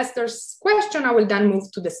 So unless there's question, I will then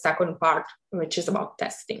move to the second part, which is about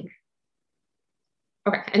testing.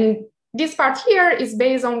 Okay, and this part here is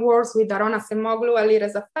based on works with Arona Semoglu, Ali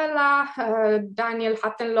Rezafella, Daniel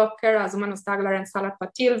Hattenlocker, Azumano Stagler, and Salah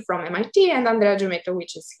Patil from MIT, and Andrea Gemetto,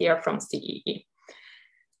 which is here from CEE.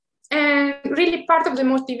 And really part of the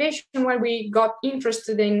motivation why we got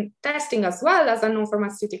interested in testing as well as a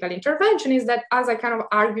non-pharmaceutical intervention is that, as I kind of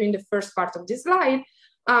argue in the first part of this slide,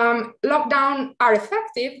 lockdown are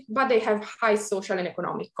effective, but they have high social and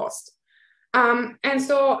economic costs. And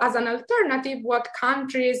so as an alternative, what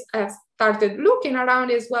countries have started looking around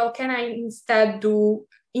is, well, can I instead do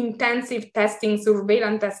intensive testing,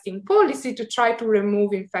 surveillance testing policy to try to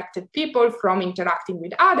remove infected people from interacting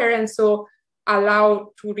with others, and so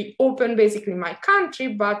allow to reopen basically my country,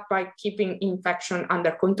 but by keeping infection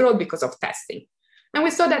under control because of testing. And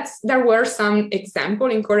we saw that there were some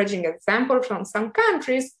encouraging examples from some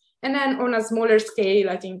countries. And then on a smaller scale,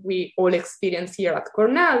 I think we all experience here at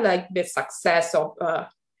Cornell, like the success of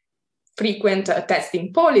frequent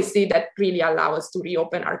testing policy that really allow us to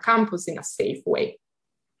reopen our campus in a safe way.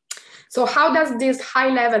 So how does this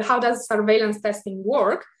how does surveillance testing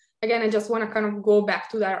work? Again, I just want to kind of go back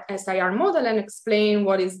to the SIR model and explain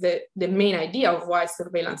what is the main idea of why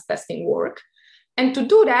surveillance testing work. And to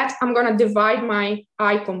do that, I'm going to divide my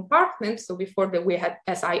I compartment. So before we had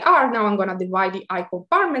SIR, now I'm going to divide the I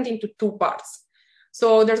compartment into two parts.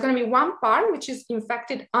 So there's going to be one part, which is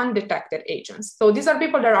infected undetected agents. So these are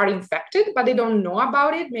people that are infected, but they don't know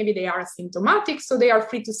about it. Maybe they are asymptomatic, so they are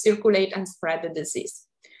free to circulate and spread the disease.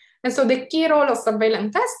 And so the key role of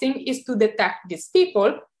surveillance testing is to detect these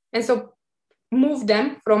people, and so move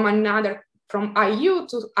them from IU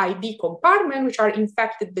to ID compartment, which are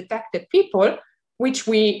infected, detected people, which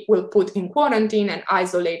we will put in quarantine and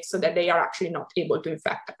isolate so that they are actually not able to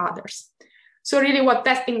infect others. So really what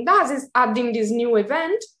testing does is adding this new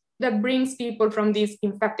event that brings people from these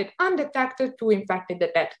infected undetected to infected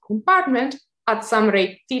detected compartment at some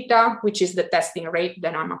rate theta, which is the testing rate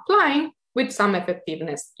that I'm applying, with some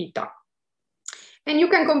effectiveness eta. And you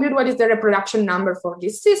can compute what is the reproduction number for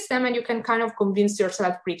this system, and you can kind of convince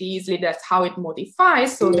yourself pretty easily that's how it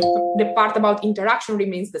modifies. So the part about interaction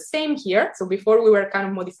remains the same here. So before we were kind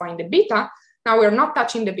of modifying the beta, now we're not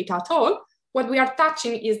touching the beta at all. What we are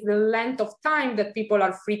touching is the length of time that people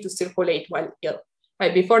are free to circulate while ill.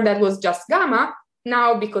 Right? Before that was just gamma.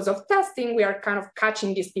 Now, because of testing, we are kind of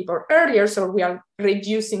catching these people earlier. So we are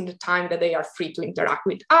reducing the time that they are free to interact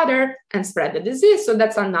with others and spread the disease. So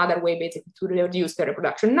that's another way basically to reduce the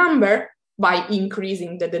reproduction number by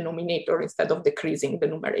increasing the denominator instead of decreasing the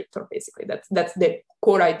numerator, basically. That's the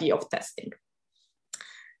core idea of testing.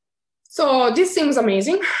 So this seems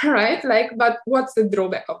amazing, right? But what's the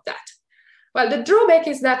drawback of that? Well, the drawback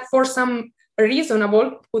is that for some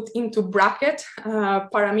reasonable, put into bracket,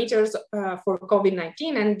 parameters for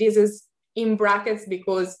COVID-19, and this is in brackets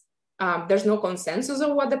because there's no consensus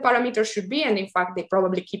of what the parameters should be, and in fact, they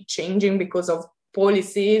probably keep changing because of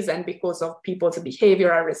policies and because of people's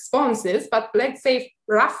behavioral responses. But let's say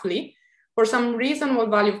roughly, for some reasonable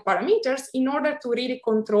value of parameters, in order to really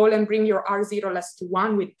control and bring your R0 less to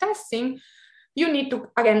 1 with testing, you need to,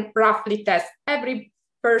 again, roughly test every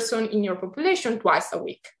person in your population twice a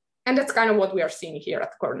week. And that's kind of what we are seeing here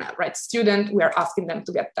at Cornell, right? Student, we are asking them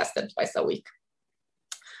to get tested twice a week.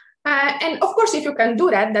 And of course, if you can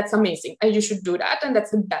do that, that's amazing. And you should do that. And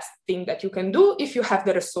that's the best thing that you can do if you have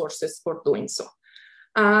the resources for doing so.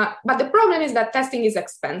 But the problem is that testing is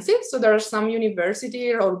expensive. So there are some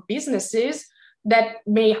universities or businesses that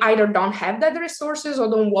may either don't have that resources or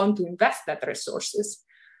don't want to invest that resources.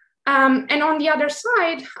 And on the other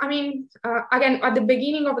side, I mean, again, at the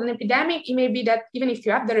beginning of an epidemic, it may be that even if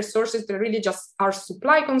you have the resources, there really just are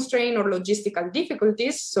supply constraints or logistical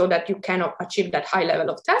difficulties so that you cannot achieve that high level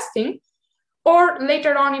of testing. Or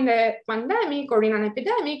later on in the pandemic or in an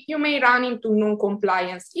epidemic, you may run into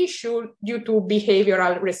non-compliance issue due to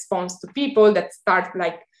behavioral response to people that start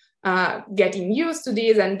like getting used to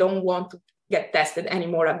this and don't want to get tested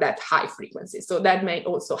anymore at that high frequency. So that may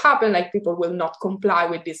also happen, like people will not comply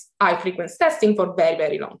with this high frequency testing for very,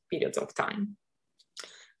 very long periods of time.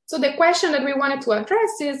 So the question that we wanted to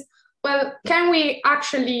address is, well, can we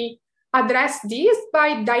actually address this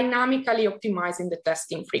by dynamically optimizing the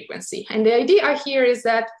testing frequency? And the idea here is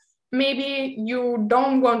that maybe you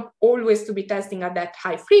don't want always to be testing at that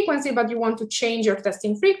high frequency, but you want to change your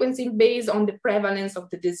testing frequency based on the prevalence of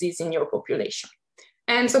the disease in your population.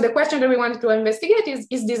 And so the question that we wanted to investigate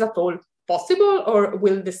is this at all possible, or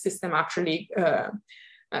will the system actually have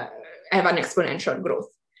an exponential growth?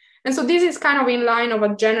 And so this is kind of in line of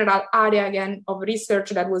a general area, again, of research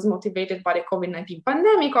that was motivated by the COVID-19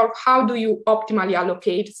 pandemic, of how do you optimally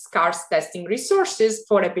allocate scarce testing resources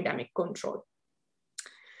for epidemic control.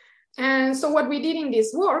 And so what we did in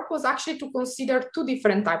this work was actually to consider two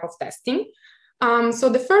different types of testing. So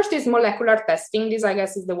the first is molecular testing. This, I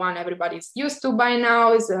guess, is the one everybody's used to by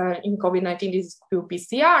now. Is in COVID-19, this is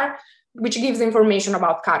qPCR, which gives information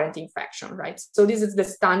about current infection, right? So this is the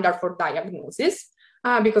standard for diagnosis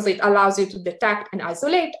because it allows you to detect and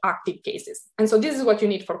isolate active cases. And so this is what you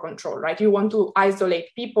need for control, right? You want to isolate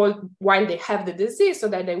people while they have the disease so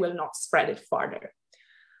that they will not spread it further.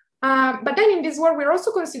 But then in this work, we're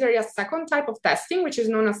also considering a second type of testing, which is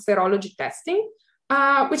known as serology testing,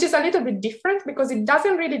 which is a little bit different because it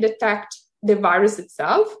doesn't really detect the virus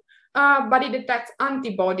itself, but it detects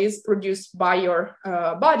antibodies produced by your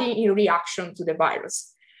body in reaction to the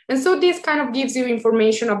virus. And so this kind of gives you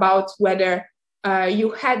information about whether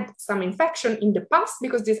you had some infection in the past,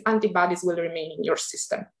 because these antibodies will remain in your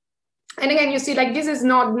system. And again, you see, like, this is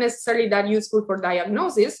not necessarily that useful for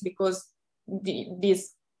diagnosis because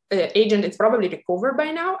this agent is probably recovered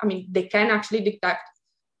by now. I mean, they can actually detect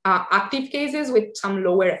active cases with some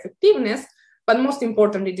lower effectiveness, but most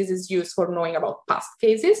importantly, this is used for knowing about past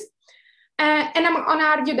cases. And I'm going to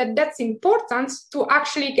argue that that's important to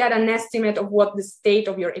actually get an estimate of what the state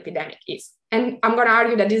of your epidemic is. And I'm going to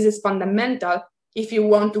argue that this is fundamental if you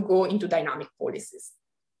want to go into dynamic policies.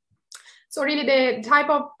 So really the type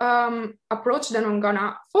of approach that I'm going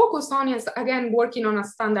to focus on is, again, working on a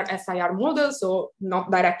standard SIR model, so not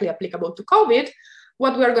directly applicable to COVID.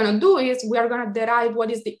 What we're going to do is we are going to derive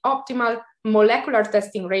what is the optimal molecular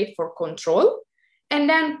testing rate for control, and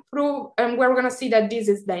then prove, and we're going to see that this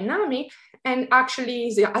is dynamic and actually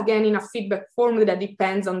is, again, in a feedback formula that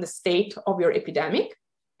depends on the state of your epidemic.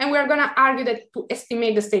 And we're going to argue that to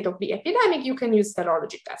estimate the state of the epidemic, you can use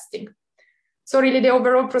serology testing. So really the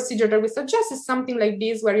overall procedure that we suggest is something like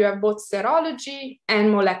this, where you have both serology and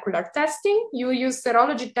molecular testing. You use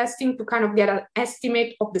serology testing to kind of get an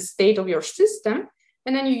estimate of the state of your system.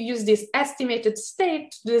 And then you use this estimated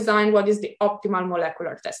state to design what is the optimal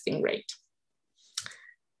molecular testing rate.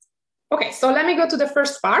 Okay, so let me go to the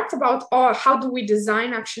first part about how do we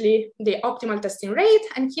design actually the optimal testing rate.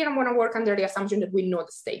 And here I'm going to work under the assumption that we know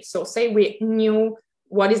the state. So say we knew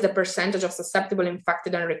what is the percentage of susceptible,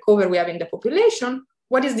 infected, and recovered we have in the population,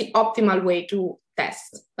 what is the optimal way to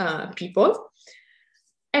test people.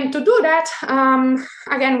 And to do that,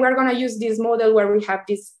 again, we're going to use this model where we have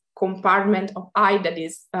this compartment of I that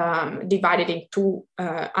is divided into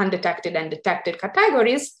undetected and detected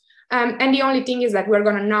categories. And the only thing is that we're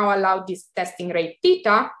going to now allow this testing rate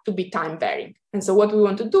theta to be time varying. And so what we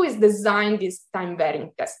want to do is design this time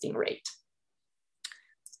varying testing rate.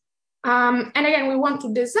 And again, we want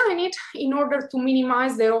to design it in order to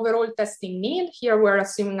minimize the overall testing need. Here we're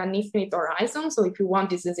assuming an infinite horizon. So if you want,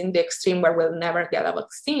 this is in the extreme where we'll never get a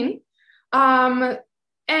vaccine.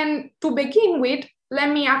 And to begin with, let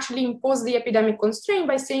me actually impose the epidemic constraint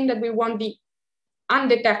by saying that we want the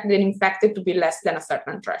undetected and infected to be less than a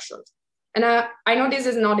certain threshold. And I know this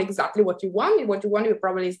is not exactly what you want. What you want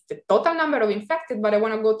probably is the total number of infected, but I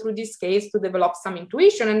want to go through this case to develop some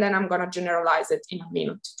intuition, and then I'm going to generalize it in a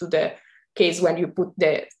minute to the case when you put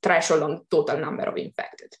the threshold on total number of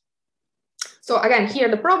infected. So again, here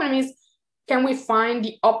the problem is, can we find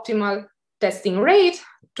the optimal testing rate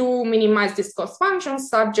to minimize this cost function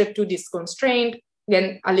subject to this constraint?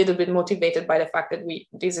 Again, a little bit motivated by the fact that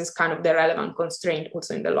this is kind of the relevant constraint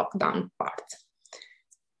also in the lockdown part.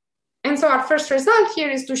 And so our first result here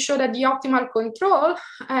is to show that the optimal control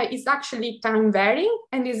is actually time varying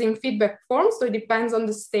and is in feedback form. So it depends on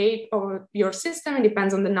the state of your system, it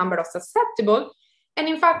depends on the number of susceptible. And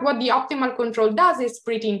in fact, what the optimal control does is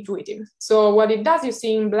pretty intuitive. So what it does, you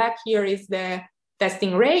see in black here is the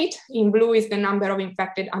testing rate. In blue is the number of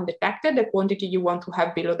infected undetected, the quantity you want to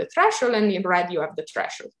have below the threshold, and in red you have the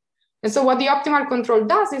threshold. And so what the optimal control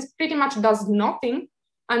does is pretty much does nothing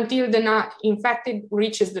until the infected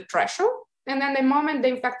reaches the threshold. And then the moment the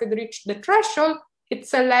infected reach the threshold, it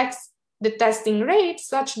selects the testing rate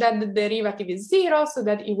such that the derivative is 0, so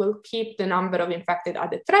that it will keep the number of infected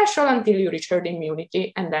at the threshold until you reach herd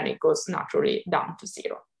immunity, and then it goes naturally down to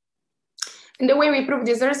 0. And the way we prove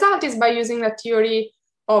this result is by using the theory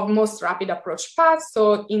of most rapid approach paths.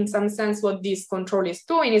 So in some sense, what this control is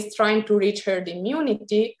doing is trying to reach herd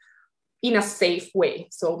immunity in a safe way.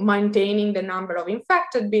 So maintaining the number of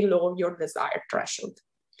infected below your desired threshold.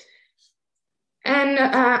 And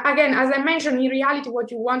again, as I mentioned, in reality, what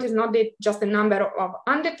you want is not just the number of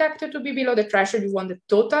undetected to be below the threshold, you want the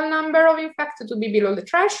total number of infected to be below the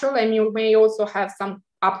threshold, and you may also have some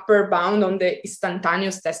upper bound on the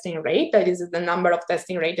instantaneous testing rate. That is the number of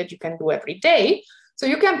testing rate that you can do every day. So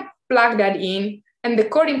you can plug that in, and the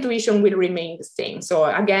core intuition will remain the same. So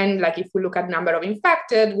again, like if we look at number of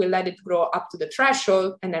infected, we let it grow up to the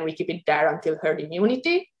threshold, and then we keep it there until herd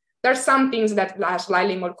immunity. There are some things that are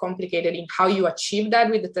slightly more complicated in how you achieve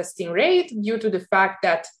that with the testing rate, due to the fact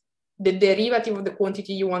that the derivative of the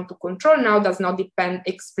quantity you want to control now does not depend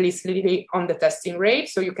explicitly on the testing rate.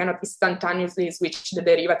 So you cannot instantaneously switch the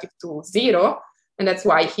derivative to 0. And that's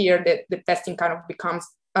why here the testing kind of becomes,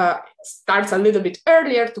 starts a little bit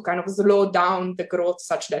earlier to kind of slow down the growth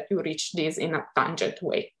such that you reach this in a tangent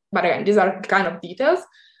way. But again, these are kind of details.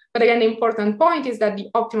 But again, the important point is that the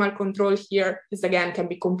optimal control here is, again, can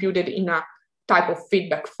be computed in a type of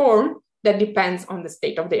feedback form that depends on the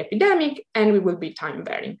state of the epidemic, and we will be time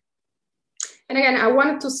varying. And again, I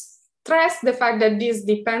wanted to stress the fact that this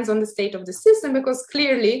depends on the state of the system, because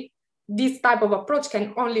clearly this type of approach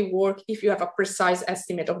can only work if you have a precise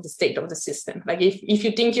estimate of the state of the system. Like if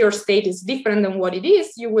you think your state is different than what it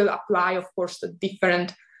is, you will apply, of course, a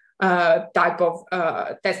different type of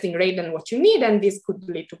testing rate than what you need, and this could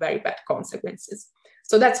lead to very bad consequences.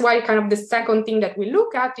 So that's why kind of the second thing that we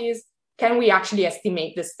look at is, can we actually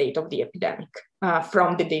estimate the state of the epidemic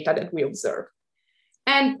from the data that we observe?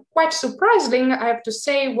 And quite surprisingly, I have to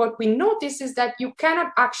say, what we notice is that you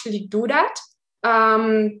cannot actually do that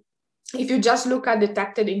if you just look at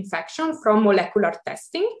detected infection from molecular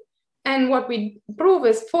testing. And what we prove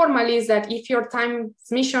is formally is that if your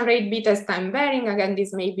transmission rate beta is time varying, again,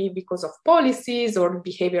 this may be because of policies or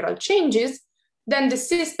behavioral changes, then the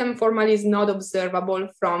system formally is not observable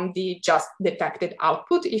from the just detected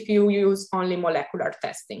output if you use only molecular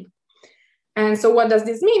testing. And so what does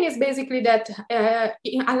this mean is basically that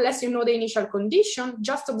unless you know the initial condition,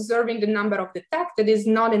 just observing the number of detected is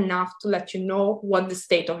not enough to let you know what the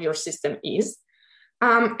state of your system is.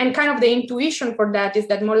 And kind of the intuition for that is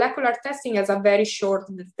that molecular testing has a very short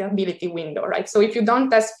detectability window, right? So if you don't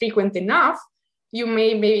test frequent enough, you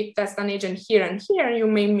may maybe test an agent here and here, and you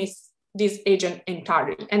may miss this agent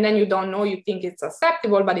entirely. And then you don't know, you think it's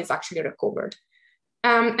susceptible, but it's actually recovered.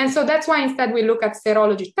 And so that's why instead we look at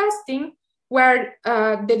serology testing, where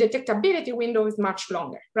the detectability window is much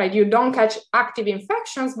longer, right? You don't catch active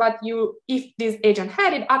infections, but if this agent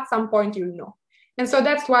had it, at some point you'll know. And so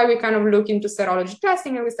that's why we kind of look into serology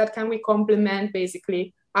testing, and we said, can we complement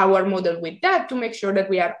basically our model with that to make sure that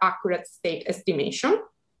we have accurate state estimation?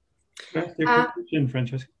 Question,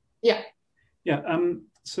 Francesca. Yeah. Yeah.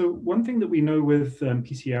 So one thing that we know with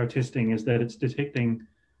PCR testing is that it's detecting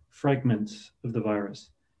fragments of the virus.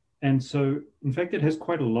 And so, in fact, it has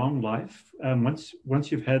quite a long life.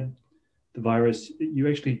 Once you've had the virus, you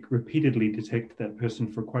actually repeatedly detect that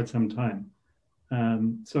person for quite some time.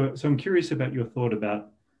 So I'm curious about your thought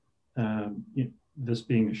about this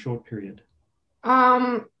being a short period.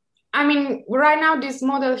 I mean, right now this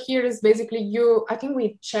model here is basically I think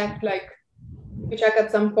we checked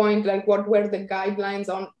at some point, like what were the guidelines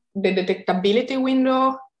on the detectability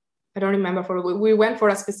window. I don't remember we went for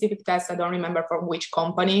a specific test. I don't remember for which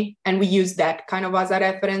company. And we used that kind of as a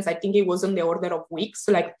reference. I think it was on the order of weeks,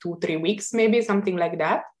 like 2-3 weeks, maybe something like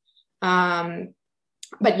that.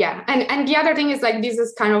 But yeah, and the other thing is like, this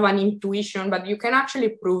is kind of an intuition, but you can actually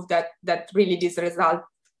prove that really this result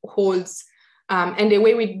holds. And the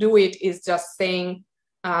way we do it is just saying,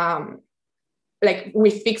 like we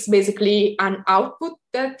fix basically an output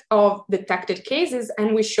of detected cases,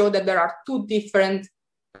 and we show that there are two different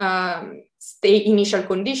state initial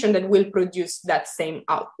condition that will produce that same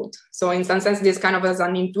output. So in some sense, this kind of as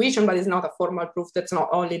an intuition, but it's not a formal proof. That's not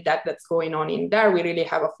only that's going on in there. We really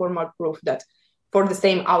have a formal proof that for the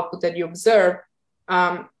same output that you observe,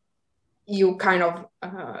 you kind of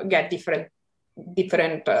get different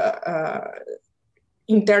different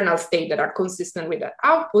internal state that are consistent with that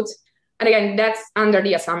output. And again, that's under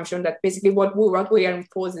the assumption that basically what we are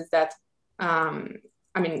imposed is that,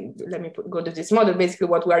 let me go to this model. Basically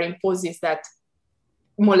what we are imposed is that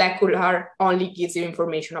molecular only gives you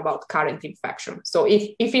information about current infection. So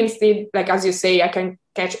if instead, like as you say, I can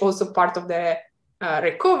catch also part of the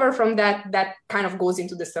recover from that kind of goes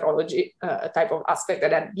into the serology type of aspect,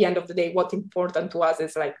 that at the end of the day, what's important to us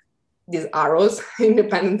is like these arrows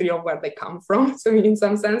independently of where they come from. So in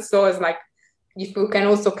some sense, so it's like, if you can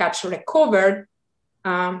also catch recovered,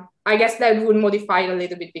 I guess that would modify it a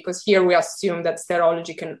little bit, because here we assume that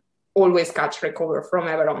serology can always catch recover from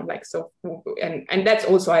ever on, like, so, and that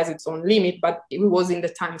also has its own limit, but it was in the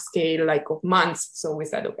time scale like of months. So we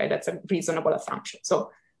said, okay, that's a reasonable assumption.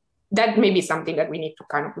 So that may be something that we need to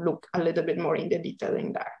kind of look a little bit more in the detail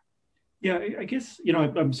in there. Yeah, I guess,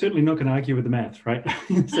 I'm certainly not going to argue with the math, right?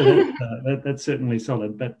 So that's certainly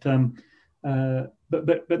solid. But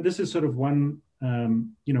this is sort of one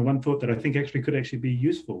thought that I think could actually be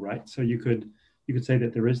useful, right? So you could say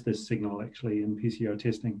that there is this signal actually in PCR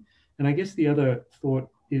testing. And I guess the other thought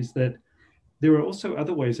is that there are also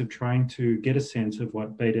other ways of trying to get a sense of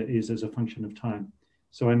what beta is as a function of time.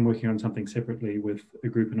 So I'm working on something separately with a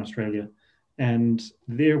group in Australia, and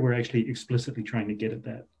there we're actually explicitly trying to get at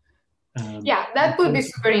that. Yeah, that would be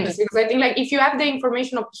super interesting, because I think like if you have the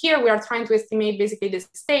information of here, we are trying to estimate basically the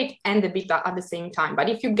state and the beta at the same time. But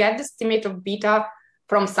if you get the estimate of beta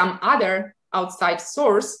from some other outside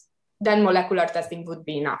source, then molecular testing would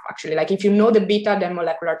be enough, actually. Like if you know the beta, then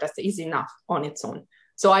molecular testing is enough on its own.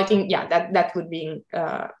 So I think, yeah, that would be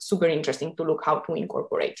super interesting to look how to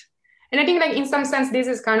incorporate. And I think like in some sense, this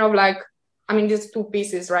is kind of like, there's two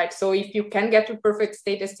pieces, right? So if you can get to perfect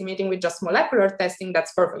state estimating with just molecular testing,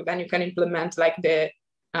 that's perfect. Then you can implement like the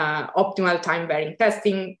optimal time varying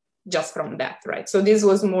testing just from that, right? So this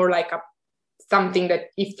was more like something that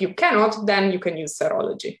if you cannot, then you can use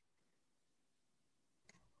serology.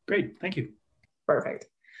 Great, thank you. Perfect.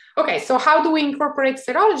 Okay, so how do we incorporate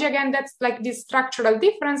serology? Again, that's like this structural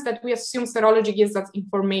difference that we assume serology gives us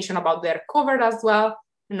information about the recovered as well,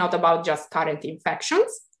 not about just current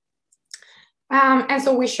infections. And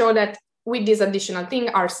so we show that with this additional thing,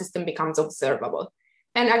 our system becomes observable.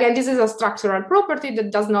 And again, this is a structural property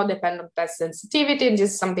that does not depend on test sensitivity.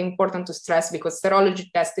 This is something important to stress, because serology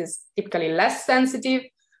test is typically less sensitive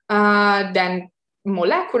than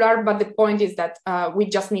molecular, but the point is that we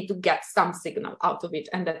just need to get some signal out of it,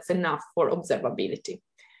 and that's enough for observability.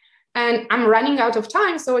 And I'm running out of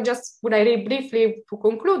time, so just would I really briefly to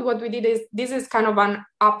conclude, what we did is, this is kind of an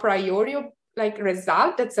a priori like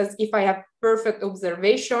result that says if I have perfect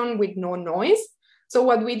observation with no noise. So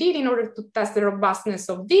what we did in order to test the robustness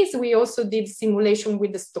of this, we also did simulation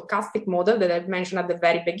with the stochastic model that I mentioned at the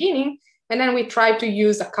very beginning. And then we tried to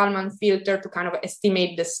use a Kalman filter to kind of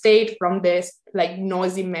estimate the state from this like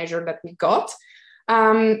noisy measure that we got.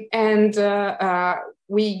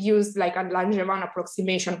 We used like a Langevin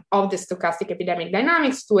approximation of the stochastic epidemic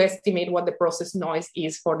dynamics to estimate what the process noise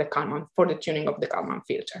is for the tuning of the Kalman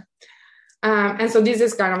filter. And so this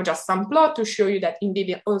is kind of just some plot to show you that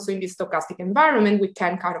indeed also in this stochastic environment, we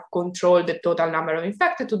can kind of control the total number of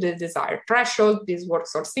infected to the desired threshold. This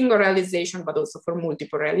works for single realization, but also for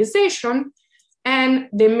multiple realization. And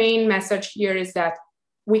the main message here is that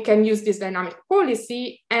we can use this dynamic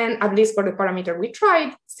policy, and at least for the parameter we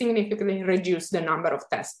tried, significantly reduce the number of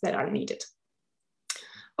tests that are needed.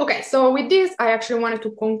 Okay, so with this, I actually wanted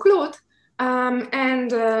to conclude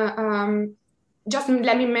just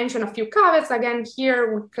let me mention a few caveats. Again,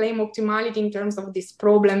 here we claim optimality in terms of this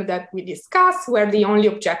problem that we discussed, where the only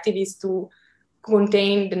objective is to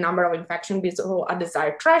contain the number of infections below a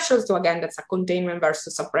desired threshold. So again, that's a containment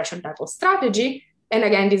versus suppression type of strategy. And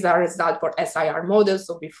again, these are results for SIR models.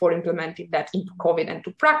 So before implementing that into COVID and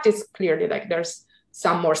to practice, clearly like there's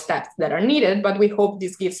some more steps that are needed, but we hope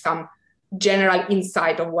this gives some general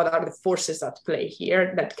insight of what are the forces at play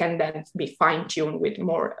here that can then be fine-tuned with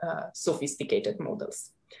more sophisticated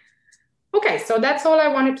models. Okay, so that's all I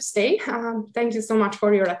wanted to say. Thank you so much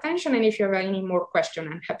for your attention. And if you have any more questions,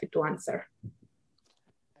 I'm happy to answer.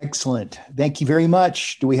 Excellent. Thank you very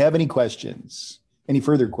much. Do we have any questions? Any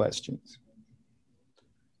further questions?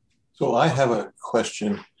 So I have a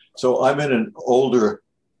question. So I'm in an older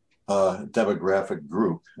demographic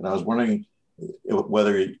group, and I was wondering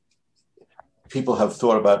whether people have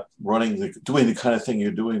thought about doing the kind of thing you're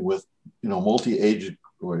doing with, multi-age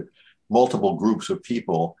or multiple groups of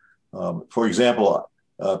people. For example,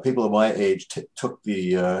 people of my age took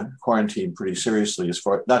the quarantine pretty seriously, as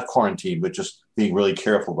far, not quarantine, but just being really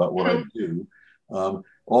careful about what I do.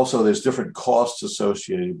 Also, there's different costs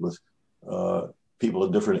associated with people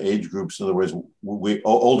in different age groups. In other words,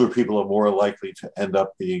 older people are more likely to end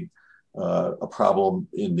up being a problem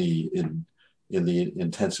in the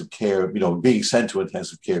intensive care, being sent to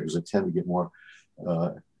intensive care because they tend to get more,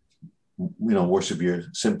 more severe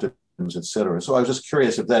symptoms, et cetera. So I was just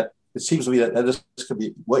curious if it seems to me that this could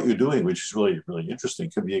be what you're doing, which is really, really interesting,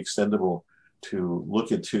 could be extendable to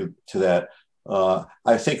look into that.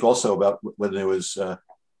 I think also about when there was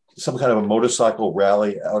some kind of a motorcycle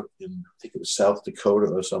rally out in, I think it was South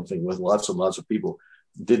Dakota or something, with lots and lots of people.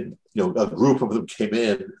 A group of them came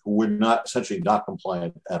in who were essentially not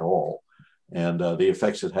compliant at all. And the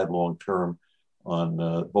effects it had long term on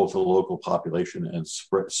both the local population and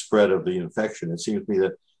spread of the infection. It seems to me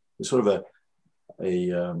that there's sort of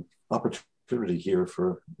a opportunity here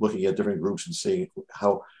for looking at different groups and seeing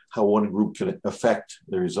how one group can affect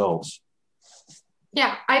the results.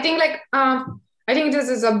 Yeah, I think this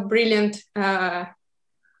is a brilliant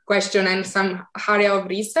question and some area of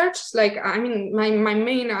research. My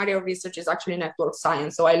main area of research is actually network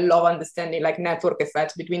science. So I love understanding network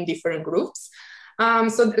effects between different groups.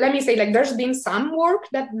 So let me say, there's been some work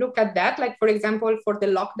that look at that. For example, for the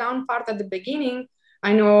lockdown part at the beginning,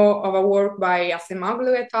 I know of a work by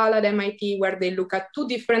Asemoglu et al. At MIT where they look at two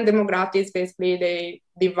different demographics. Basically, they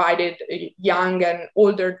divided young and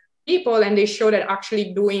older people, and they show that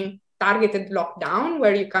actually doing targeted lockdown,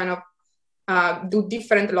 where you kind of do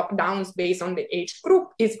different lockdowns based on the age group,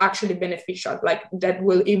 is actually beneficial. That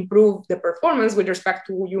will improve the performance with respect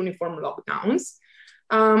to uniform lockdowns.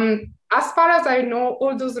 As far as I know,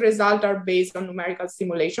 all those results are based on numerical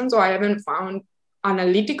simulation. So I haven't found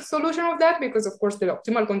analytic solution of that, because of course the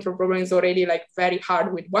optimal control problem is already very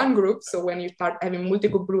hard with one group. So when you start having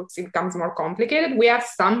multiple groups, it becomes more complicated. We have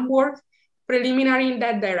some work preliminary in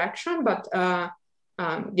that direction, but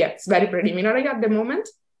it's very preliminary at the moment.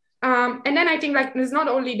 And then I think it's not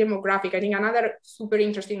only demographic. I think another super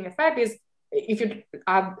interesting effect is if you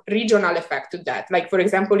add regional effect to that. For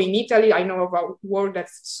example, in Italy, I know of a work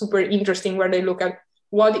that's super interesting where they look at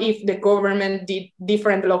what if the government did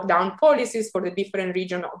different lockdown policies for the different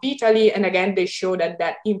region of Italy. And again, they show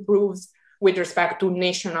that improves with respect to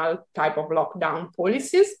national type of lockdown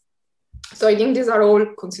policies. So I think these are all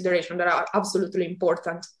considerations that are absolutely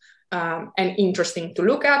important and interesting to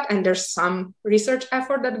look at. And there's some research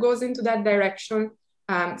effort that goes into that direction.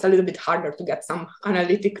 It's a little bit harder to get some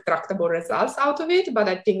analytic tractable results out of it. But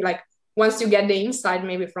I think once you get the insight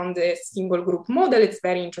maybe from the single group model, it's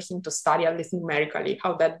very interesting to study at least numerically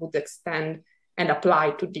how that would extend and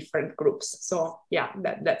apply to different groups. So yeah,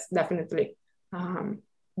 that's definitely,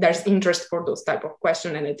 there's interest for those type of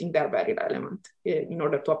questions. And I think they're very relevant in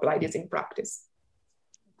order to apply this in practice.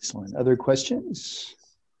 Excellent. Other questions?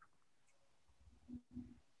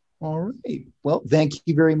 All right. Well, thank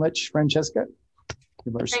you very much, Francesca.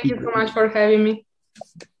 Thank you so much for having me.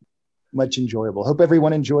 Much enjoyable. Hope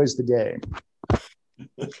everyone enjoys the day.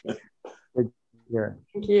 Take care.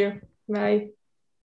 Thank you. Bye.